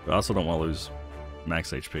it. But I also don't want to lose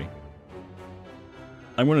max HP.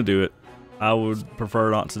 I'm going to do it. I would prefer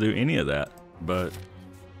not to do any of that. But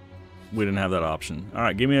we didn't have that option.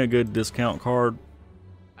 Alright, give me a good discount card.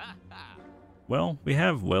 Well, we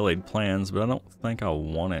have well-laid plans, but I don't think I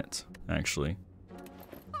want it, actually.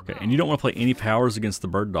 Okay, and you don't want to play any powers against the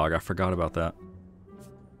Bird Dog. I forgot about that.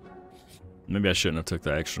 Maybe I shouldn't have took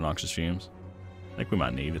the extra Noxious Fumes. I think we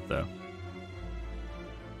might need it, though.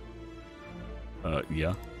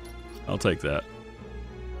 Yeah. I'll take that.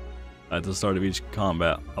 At the start of each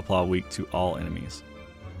combat, apply weak to all enemies.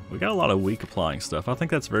 We got a lot of weak applying stuff. I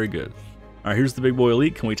think that's very good. Alright, here's the big boy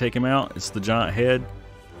elite. Can we take him out? It's the giant head.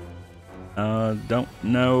 Don't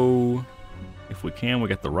know if we can. We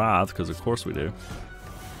got the Wrath, because of course we do.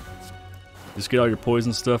 Just get all your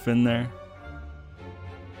poison stuff in there.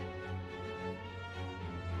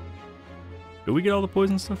 Did we get all the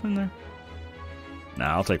poison stuff in there?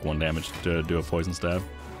 Nah, I'll take 1 damage to do a poison stab.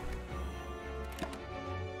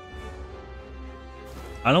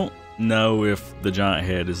 I don't know if the giant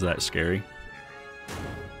head is that scary.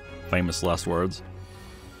 Famous last words.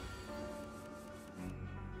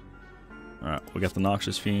 Alright, we got the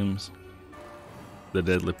Noxious Fumes. The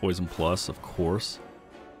Deadly Poison Plus, of course.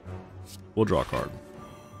 We'll draw a card.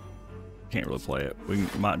 Can't really play it. We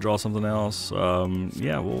might draw something else.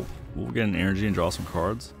 Yeah, we'll get an energy and draw some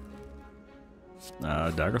cards.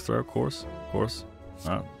 Dagger throw, of course.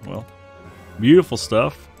 Alright, well, beautiful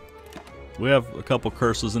stuff. We have a couple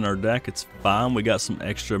curses in our deck. It's fine. We got some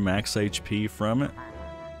extra max HP from it.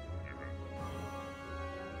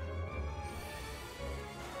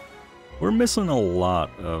 We're missing a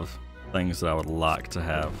lot of things that I would like to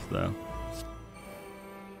have, though.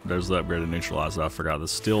 There's the upgraded neutralizer. I forgot the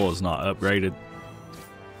steel is not upgraded.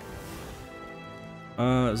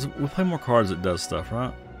 We'll play more cards that does stuff,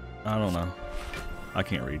 right? I don't know. I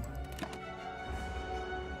can't read.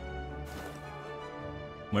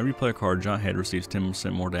 Whenever you play a card, Giant Head receives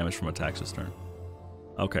 10% more damage from attacks this turn.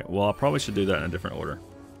 Okay, well, I probably should do that in a different order.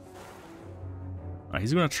 Alright,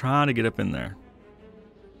 he's going to try to get up in there.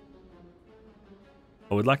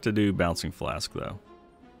 I would like to do Bouncing Flask, though.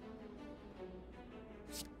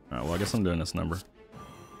 Alright, well, I guess I'm doing this number.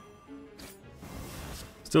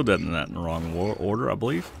 Still dead in that in the wrong order, I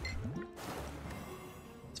believe.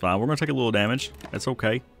 It's fine. We're going to take a little damage. That's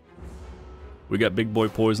okay. We got Big Boy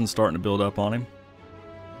Poison starting to build up on him.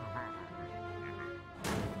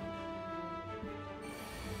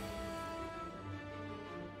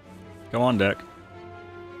 Come on, deck.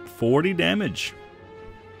 40 damage.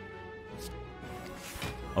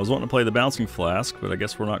 I was wanting to play the Bouncing Flask, but I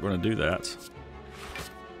guess we're not going to do that.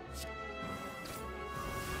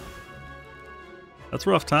 That's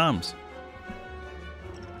rough times.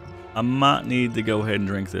 I might need to go ahead and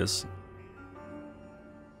drink this.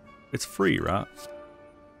 It's free, right?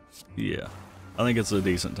 Yeah. I think it's a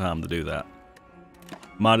decent time to do that.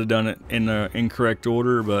 Might have done it in the incorrect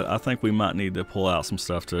order, but I think we might need to pull out some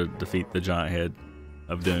stuff to defeat the Giant Head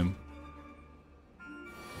of Doom.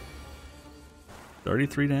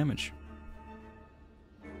 33 damage.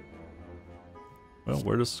 Well,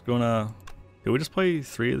 we're just gonna... Did we just play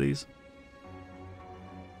 3 of these?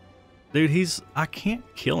 Dude, I can't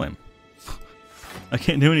kill him. I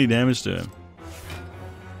can't do any damage to him.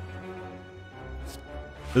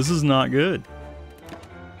 This is not good.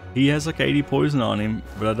 He has like 80 poison on him,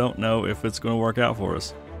 but I don't know if it's going to work out for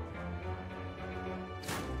us.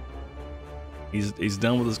 He's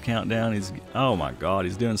done with his countdown. Oh my god,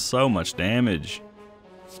 he's doing so much damage.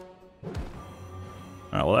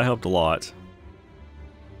 Alright, well that helped a lot.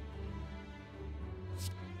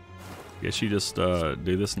 Guess you just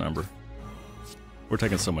do this number. We're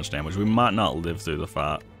taking so much damage. We might not live through the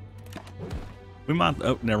fight. We might...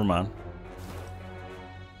 Oh, never mind.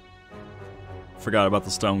 Forgot about the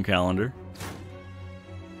stone calendar.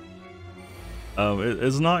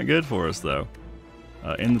 It's not good for us, though.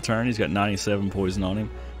 In the turn, he's got 97 poison on him.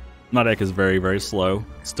 My deck is very, very slow.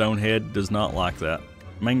 Stonehead does not like that.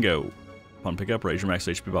 Mango. Upon pickup, raise your max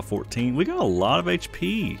HP by 14. We got a lot of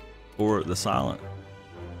HP for the Silent.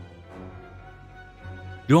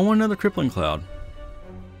 Do I want another Crippling Cloud?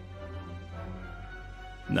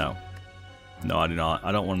 No. No, I do not.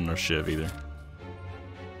 I don't want another Shiv either.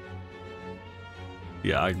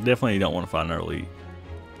 Yeah, I definitely don't want to fight another elite.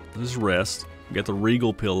 Let's rest. We got the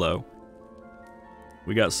Regal Pillow.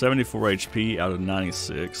 We got 74 HP out of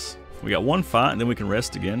 96. We got one fight and then we can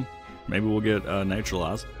rest again. Maybe we'll get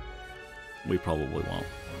neutralized. We probably won't.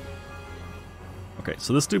 Okay,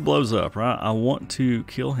 so this dude blows up, right? I want to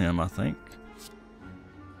kill him, I think.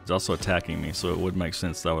 He's also attacking me, so it would make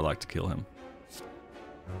sense that I would like to kill him.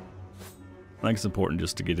 I think it's important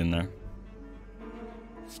just to get in there.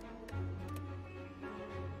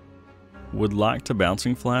 Would like to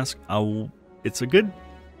Bouncing Flask. There's a good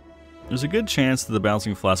chance that the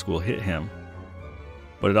Bouncing Flask will hit him,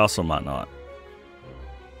 but it also might not.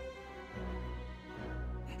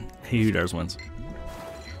 He who dares wins.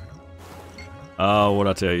 Oh,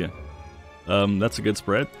 what'd I tell you? That's a good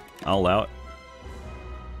spread. I'll allow it.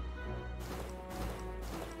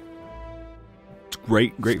 It's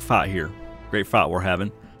great fight here. Great fight we're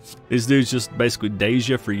having. These dudes just basically daze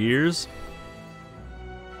you for years.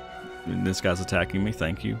 And this guy's attacking me.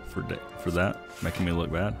 Thank you for that. Making me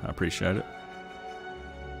look bad. I appreciate it.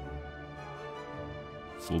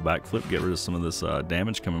 We'll backflip, get rid of some of this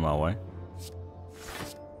damage coming my way.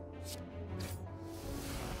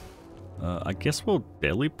 I guess we'll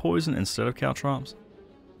Deadly Poison instead of Caltrops.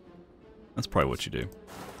 That's probably what you do.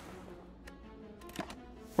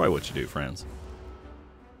 Probably what you do, friends.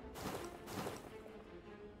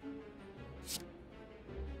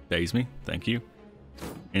 Daze me. Thank you.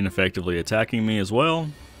 Ineffectively attacking me as well.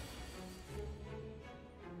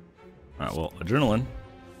 Alright, well, Adrenaline.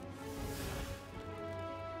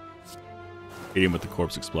 Hit him with the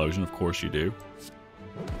Corpse Explosion, of course you do.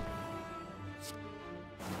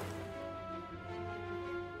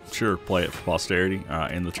 sure, play it for posterity.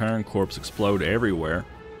 Alright, in the turn, corpse explode everywhere.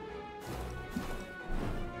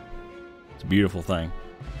 It's a beautiful thing.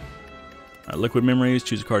 Alright, liquid memories,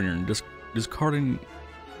 choose a card in your discarding.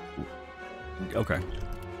 Okay.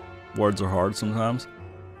 Words are hard sometimes.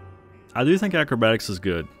 I do think acrobatics is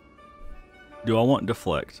good. Do I want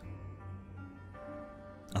deflect?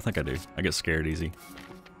 I think I do. I get scared easy.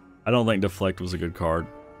 I don't think deflect was a good card.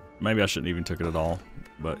 Maybe I shouldn't even took it at all.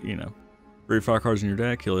 But, you know. 3 fire cards in your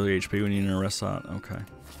deck, heal HP when you're in a rest site. Okay.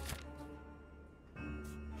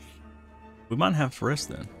 We might have to rest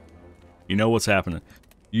then. You know what's happening.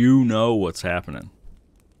 You know what's happening.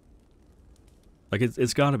 Like,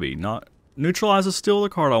 it's gotta be. Not Neutralize is still the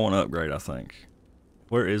card I want to upgrade, I think.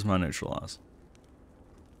 Where is my Neutralize?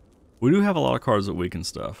 We do have a lot of cards that weaken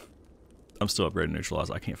stuff. I'm still upgrading Neutralize.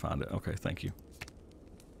 I can't find it. Okay, thank you.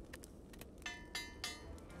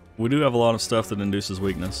 We do have a lot of stuff that induces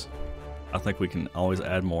weakness. I think we can always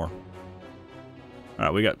add more.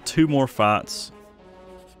 Alright, we got 2 more fights.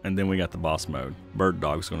 And then we got the boss mode. Bird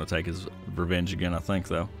Dog's going to take his revenge again, I think,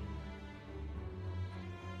 though.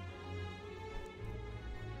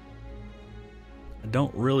 I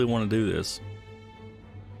don't really want to do this.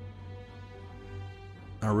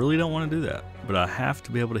 I really don't want to do that. But I have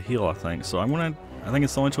to be able to heal, I think. So I'm going to... I think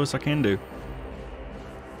it's the only choice I can do.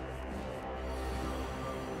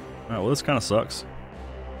 Alright, well this kind of sucks.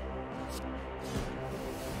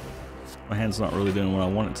 My hand's not really doing what I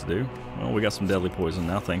want it to do. Well, we got some deadly poison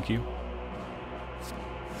now, thank you.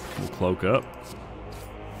 We'll cloak up.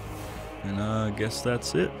 And I guess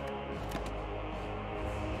that's it.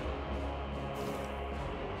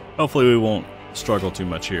 Hopefully we won't struggle too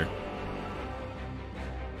much here.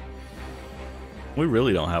 We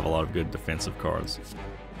really don't have a lot of good defensive cards.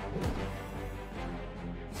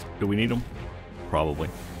 Do we need them? Probably.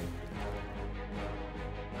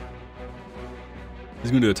 He's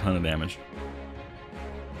going to do a ton of damage.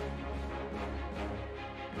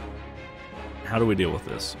 How do we deal with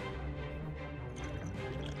this?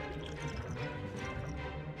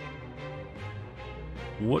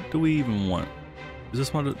 What do we even want? Is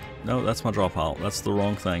this my... No, that's my draw pile. That's the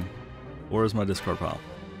wrong thing. Where is my discard pile?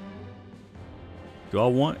 Do I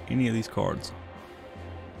want any of these cards?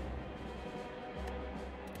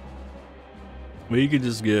 Well, you could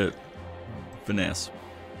just get finesse.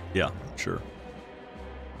 Yeah, sure.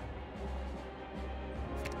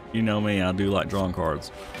 You know me, I do like drawing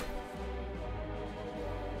cards.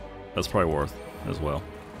 That's probably worth as well.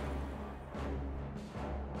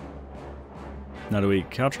 Now, do we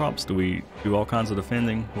eat caltrops? Do we do all kinds of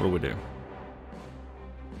defending? What do we do?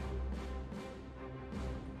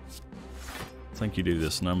 I think you do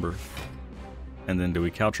this number. And then do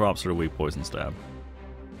we caltrops or do we poison stab?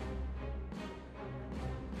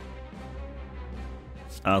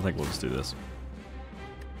 I think we'll just do this.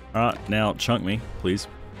 Alright, now chunk me, please.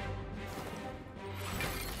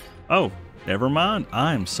 Oh, never mind.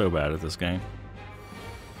 I am so bad at this game.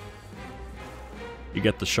 You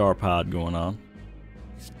get the sharp hide going on.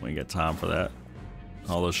 We ain't got time for that.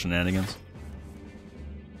 All those shenanigans.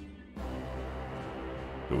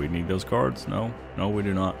 Do we need those cards? No. No, we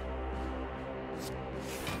do not.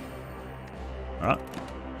 Alright.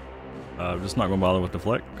 I'm just not going to bother with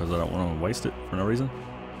deflect because I don't want to waste it for no reason.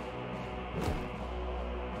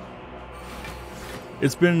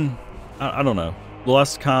 It's been... I don't know. The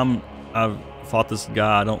last time I've fought this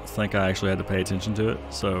guy, I don't think I actually had to pay attention to it.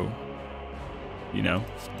 So, you know,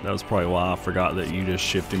 that was probably why I forgot that you just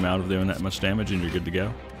shift him out of doing that much damage and you're good to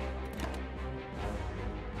go.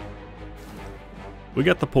 We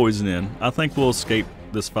got the poison in. I think we'll escape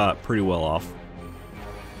this fight pretty well off.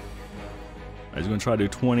 He's going to try to do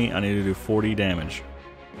 20. I need to do 40 damage.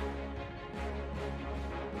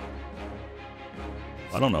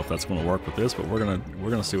 I don't know if that's going to work with this, but we're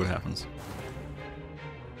gonna see what happens.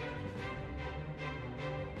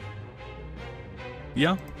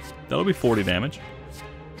 Yeah, that'll be 40 damage.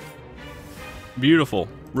 Beautiful.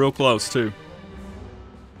 Real close, too.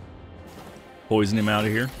 Poison him out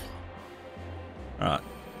of here. Alright.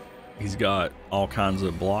 He's got all kinds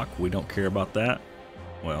of block. We don't care about that.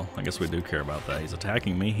 Well, I guess we do care about that. He's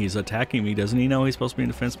attacking me. He's attacking me. Doesn't he know he's supposed to be in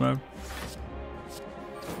defense mode?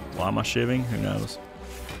 Why am I shivving? Who knows?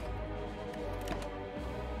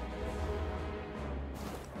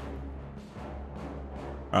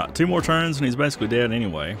 Alright, 2 more turns and he's basically dead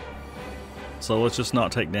anyway. So let's just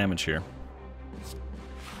not take damage here.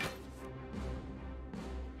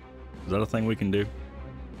 Is that a thing we can do?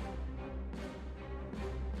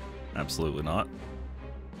 Absolutely not.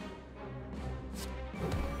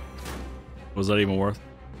 Was that even worth?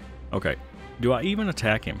 Okay. Do I even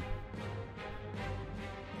attack him?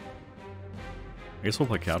 I guess we'll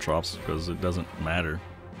play Caltrops because it doesn't matter.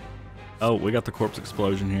 Oh, we got the corpse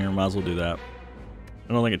explosion here. Might as well do that.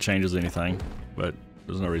 I don't think it changes anything, but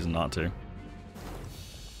there's no reason not to.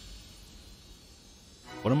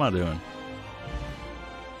 What am I doing?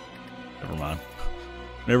 Never mind.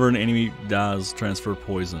 Whenever an enemy dies, transfer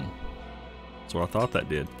poison. That's what I thought that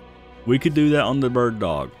did. We could do that on the bird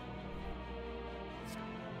dog.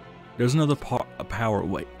 There's another power.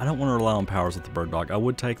 Wait, I don't want to rely on powers with the bird dog. I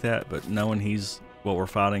would take that, but knowing he's what we're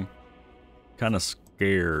fighting, kind of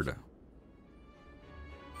scared.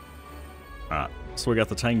 Alright, so we got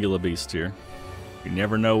the Tangula Beast here. You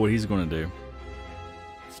never know what he's going to do.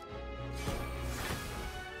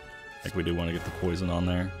 I think we do want to get the poison on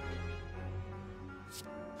there.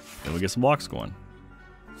 Then we get some blocks going.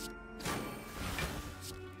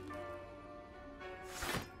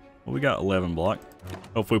 Well, we got 11 block.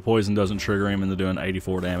 Hopefully poison doesn't trigger him into doing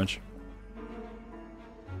 84 damage.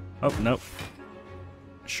 Oh, nope.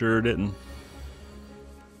 Sure didn't.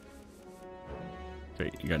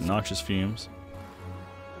 Okay, you got Noxious Fumes.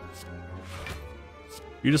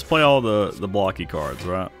 You just play all the blocky cards,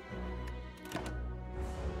 right?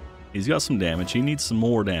 He's got some damage. He needs some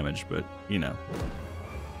more damage, but, you know.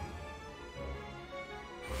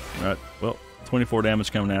 Alright, well, 24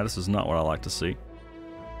 damage coming at us is not what I like to see.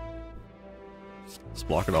 Just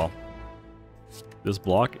block it all. Just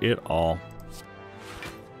block it all.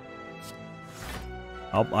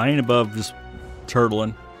 I ain't above just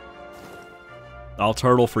turtling. I'll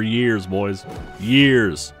turtle for years, boys.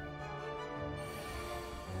 Years.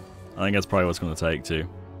 I think that's probably what it's going to take, too.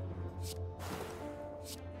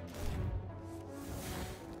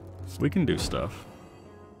 We can do stuff.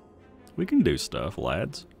 We can do stuff,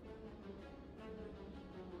 lads.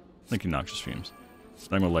 Thank you, Noxious Fumes.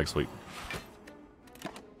 I'm going to leg sweep.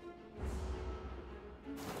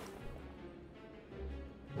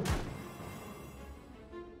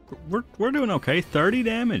 We're doing okay. 30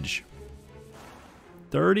 damage.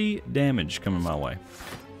 30 damage coming my way.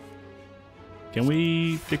 Can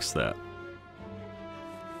we fix that?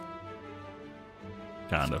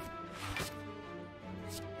 Kind of.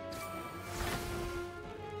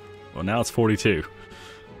 Well, now it's 42.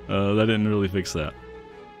 That didn't really fix that.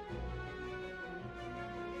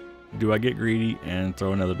 Do I get greedy and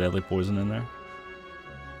throw another deadly poison in there?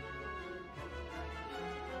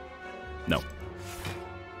 No.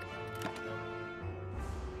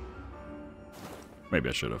 Maybe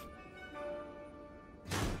I should have.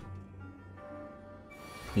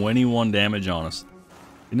 21 damage on us.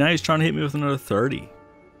 And now he's trying to hit me with another 30.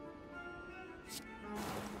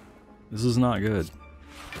 This is not good.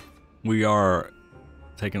 We are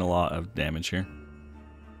taking a lot of damage here.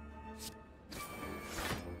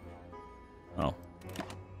 Oh.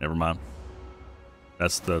 Never mind.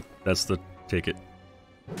 That's the ticket.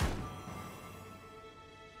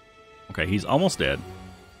 Okay, he's almost dead.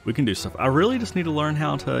 We can do stuff. I really just need to learn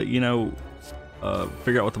how to, you know,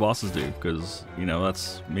 figure out what the bosses do, because, you know,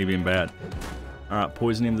 that's me being bad. Alright,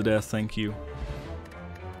 poison him to death, thank you.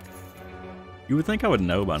 You would think I would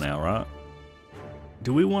know by now, right?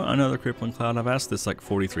 Do we want another Crippling Cloud? I've asked this like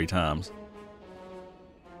 43 times.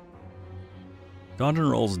 Dodge and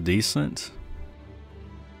roll's decent.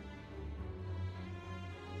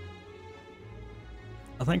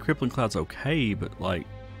 I think Crippling Cloud's okay, but like...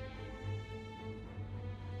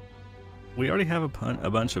 we already have a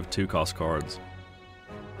bunch of 2-cost cards.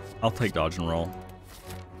 I'll take Dodge and Roll.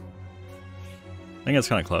 I think that's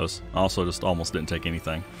kind of close. I also just almost didn't take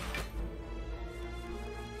anything.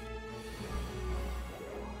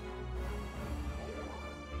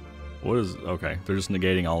 What is... okay, they're just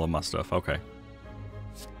negating all of my stuff. Okay.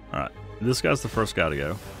 Alright, this guy's the first guy to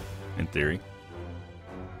go, in theory.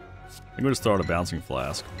 I'm going to start a Bouncing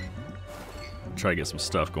Flask. Try to get some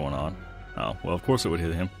stuff going on. Oh, well, of course it would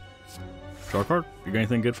hit him. Draw card? You got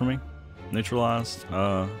anything good for me? Neutralize?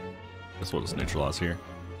 Guess we'll just neutralize here.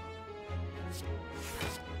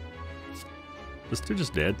 This dude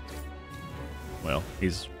just dead. Well,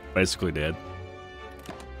 he's basically dead.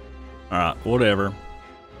 Alright, whatever.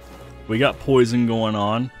 We got poison going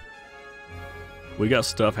on. We got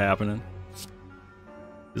stuff happening.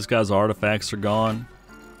 This guy's artifacts are gone.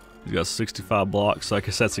 He's got 65 blocks, so I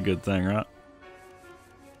guess that's a good thing, right?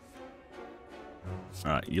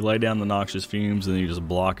 Alright, you lay down the Noxious Fumes and then you just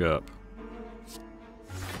block up.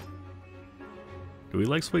 Do we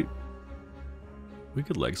leg sweep? We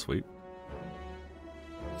could leg sweep.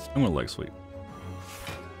 I'm gonna leg sweep.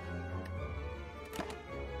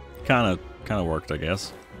 Kinda worked, I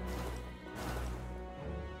guess.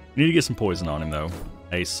 Need to get some poison on him though.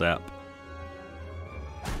 ASAP.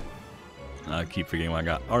 I keep forgetting what I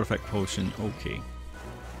got. Artifact Potion, okay.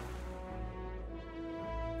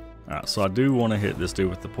 Alright, so I do want to hit this dude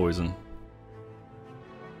with the poison.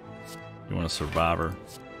 You want a survivor.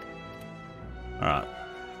 Alright.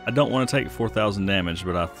 I don't want to take 4,000 damage,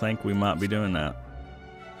 but I think we might be doing that.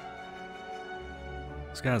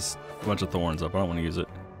 This guy's a bunch of thorns up. I don't want to use it.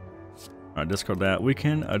 Alright, discard that. We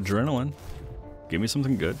can adrenaline. Give me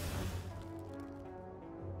something good.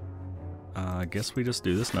 I guess we just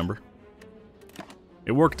do this number.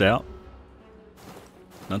 It worked out.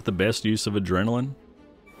 Not the best use of adrenaline,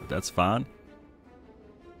 but that's fine.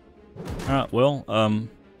 Alright, well,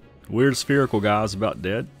 weird spherical guy is about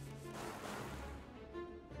dead.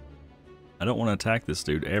 I don't want to attack this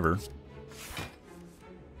dude ever.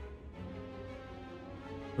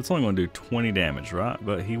 It's only going to do 20 damage, right?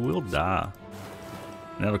 But he will die.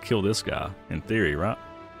 And that'll kill this guy, in theory, right?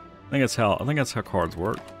 I think that's how cards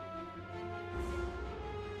work.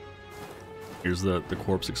 Here's the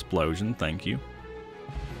corpse explosion, thank you.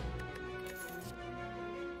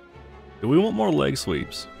 Do we want more leg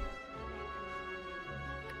sweeps?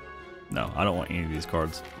 No, I don't want any of these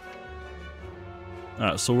cards.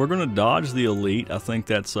 Alright, so we're going to dodge the elite. I think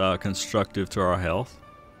that's constructive to our health.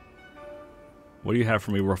 What do you have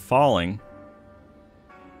for me? We're falling.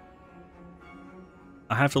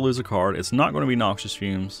 I have to lose a card. It's not going to be Noxious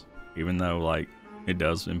Fumes, even though, like, it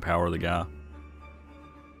does empower the guy.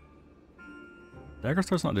 Dagger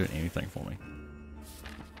Throw's not doing anything for me.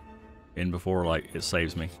 And before, like, it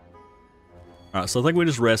saves me. Alright, so I think we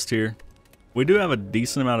just rest here. We do have a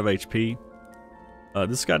decent amount of HP.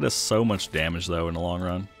 This guy does so much damage, though, in the long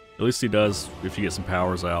run. At least he does if you get some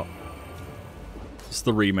powers out. It's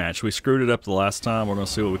the rematch. We screwed it up the last time. We're going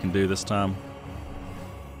to see what we can do this time.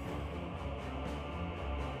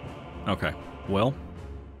 Okay, well,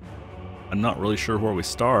 I'm not really sure where we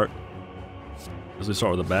start. As we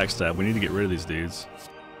start with a backstab, we need to get rid of these dudes.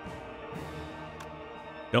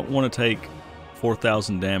 Don't want to take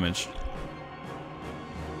 4,000 damage.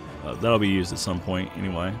 That'll be used at some point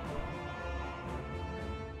anyway.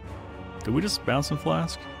 Did we just bounce and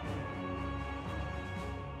flask?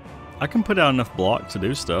 I can put out enough block to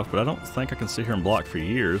do stuff, but I don't think I can sit here and block for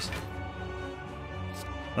years.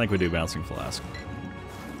 I think we do bouncing flask.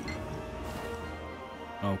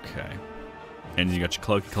 Okay. And you got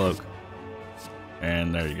your cloak.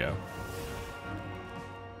 And there you go.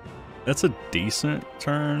 That's a decent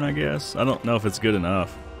turn, I guess. I don't know if it's good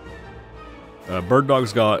enough. Bird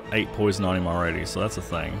Dog's got 8 poison on him already, so that's a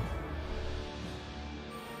thing.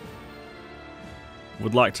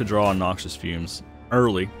 Would like to draw Noxious Fumes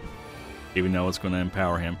early, even though it's going to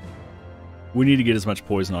empower him. We need to get as much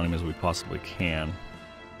poison on him as we possibly can.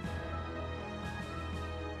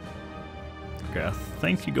 Okay, I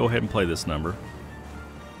think you go ahead and play this number.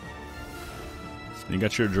 You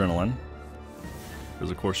got your adrenaline,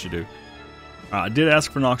 because of course you do. I did ask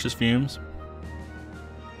for Noxious Fumes.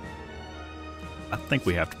 I think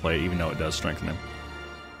we have to play it, even though it does strengthen him.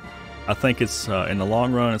 I think it's, in the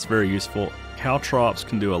long run, it's very useful. Caltrops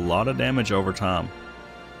can do a lot of damage over time.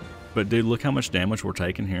 But dude, look how much damage we're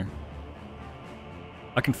taking here.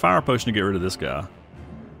 I can fire a potion to get rid of this guy.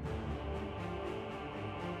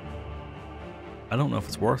 I don't know if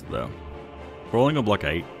it's worth it, though. We're only going to block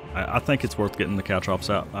 8. I think it's worth getting the Caltrops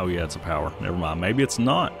out. Oh yeah, it's a power. Never mind. Maybe it's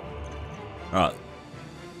not. Alright.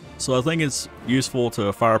 So I think it's useful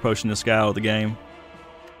to fire potion this guy out of the game.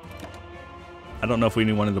 I don't know if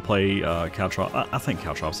we wanted to play Caltrops. I think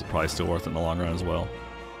Caltrops is probably still worth it in the long run as well.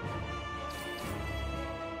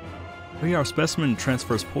 Oh yeah, our specimen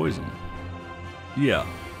transfers poison. Yeah,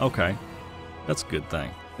 okay. That's a good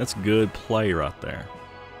thing. That's good play right there.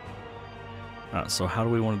 Alright, so how do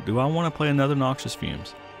we want to... Do I want to play another Noxious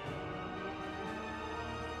Fumes?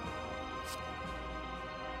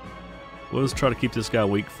 We'll just try to keep this guy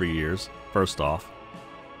weak for years, first off.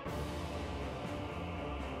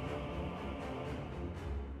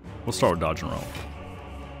 We'll start with dodge and roll.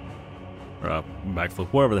 Or backflip,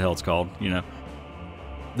 whatever the hell it's called, you know.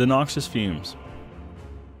 The Noxious Fumes.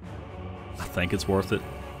 I think it's worth it.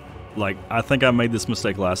 Like, I think I made this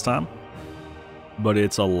mistake last time. But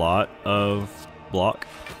it's a lot of block.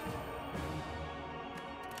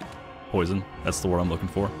 Poison, that's the word I'm looking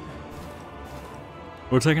for.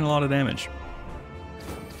 We're taking a lot of damage.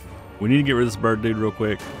 We need to get rid of this bird dude real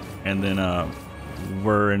quick, and then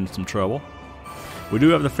we're in some trouble. We do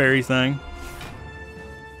have the fairy thing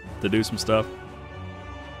to do some stuff.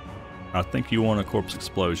 I think you want a corpse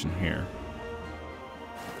explosion here.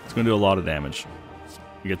 It's going to do a lot of damage.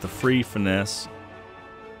 You get the free finesse.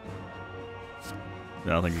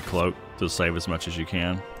 Then I think you cloak to save as much as you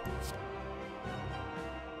can.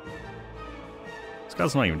 This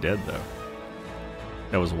guy's not even dead though.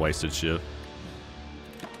 That was a wasted shit.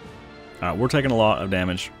 Alright, we're taking a lot of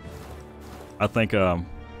damage. I think I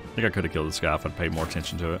could have killed this guy if I'd paid more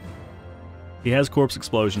attention to it. He has Corpse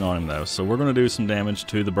Explosion on him though, so we're going to do some damage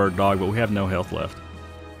to the bird dog, but we have no health left.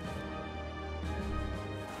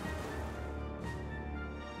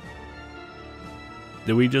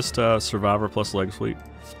 Did we just Survivor plus leg sweep?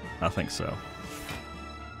 I think so.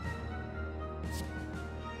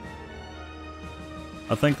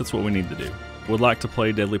 I think that's what we need to do. Would like to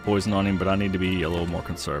play Deadly Poison on him, but I need to be a little more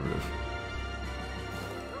conservative.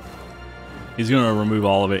 He's going to remove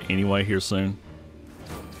all of it anyway here soon.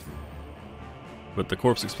 But the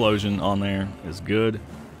Corpse Explosion on there is good.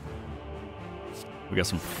 We got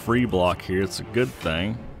some free block here. It's a good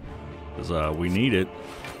thing, because we need it.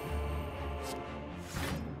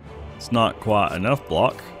 It's not quite enough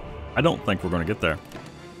block. I don't think we're going to get there.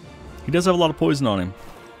 He does have a lot of poison on him,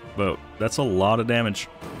 but that's a lot of damage.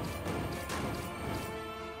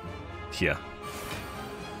 Yeah.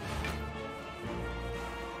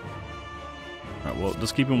 Alright, well,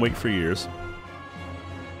 just keep him weak for years.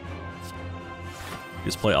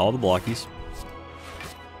 Just play all the blockies.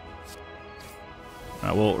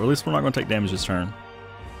 Alright, well, at least we're not going to take damage this turn.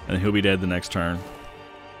 And he'll be dead the next turn.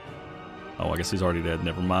 Oh, I guess he's already dead.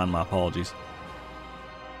 Never mind, my apologies.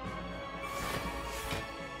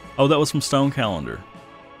 Oh, that was from Stone Calendar.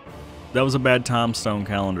 That was a bad time, Stone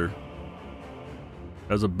Calendar.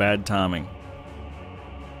 That was a bad timing.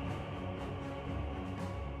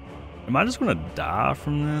 Am I just going to die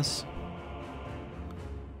from this?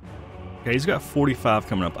 Okay, he's got 45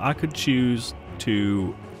 coming up. I could choose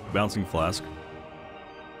to Bouncing Flask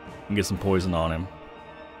and get some poison on him,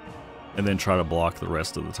 and then try to block the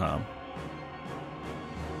rest of the time.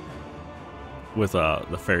 With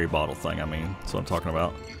the fairy bottle thing, I mean. That's what I'm talking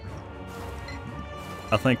about.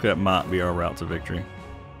 I think that might be our route to victory.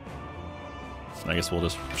 I guess we'll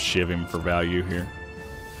just shiv him for value here.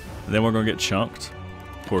 And then we're going to get chunked.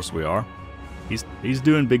 Of course we are. He's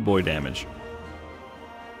doing big boy damage.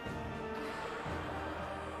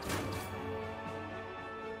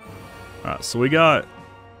 Alright, so we got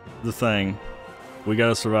the thing. We got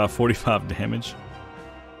to survive 45 damage.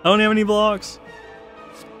 I don't have any blocks.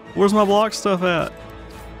 Where's my block stuff at?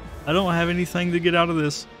 I don't have anything to get out of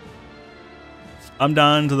this. I'm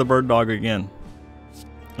dying to the bird dog again.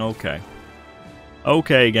 Okay.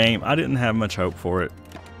 Okay, game. I didn't have much hope for it.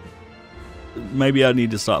 Maybe I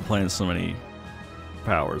need to stop playing so many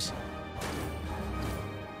powers.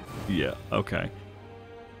 Yeah, okay.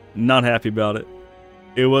 Not happy about it.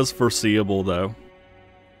 It was foreseeable, though.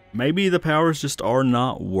 Maybe the powers just are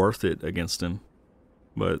not worth it against him.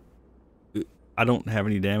 But I don't have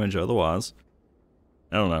any damage otherwise.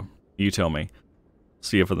 I don't know. You tell me.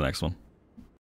 See you for the next one.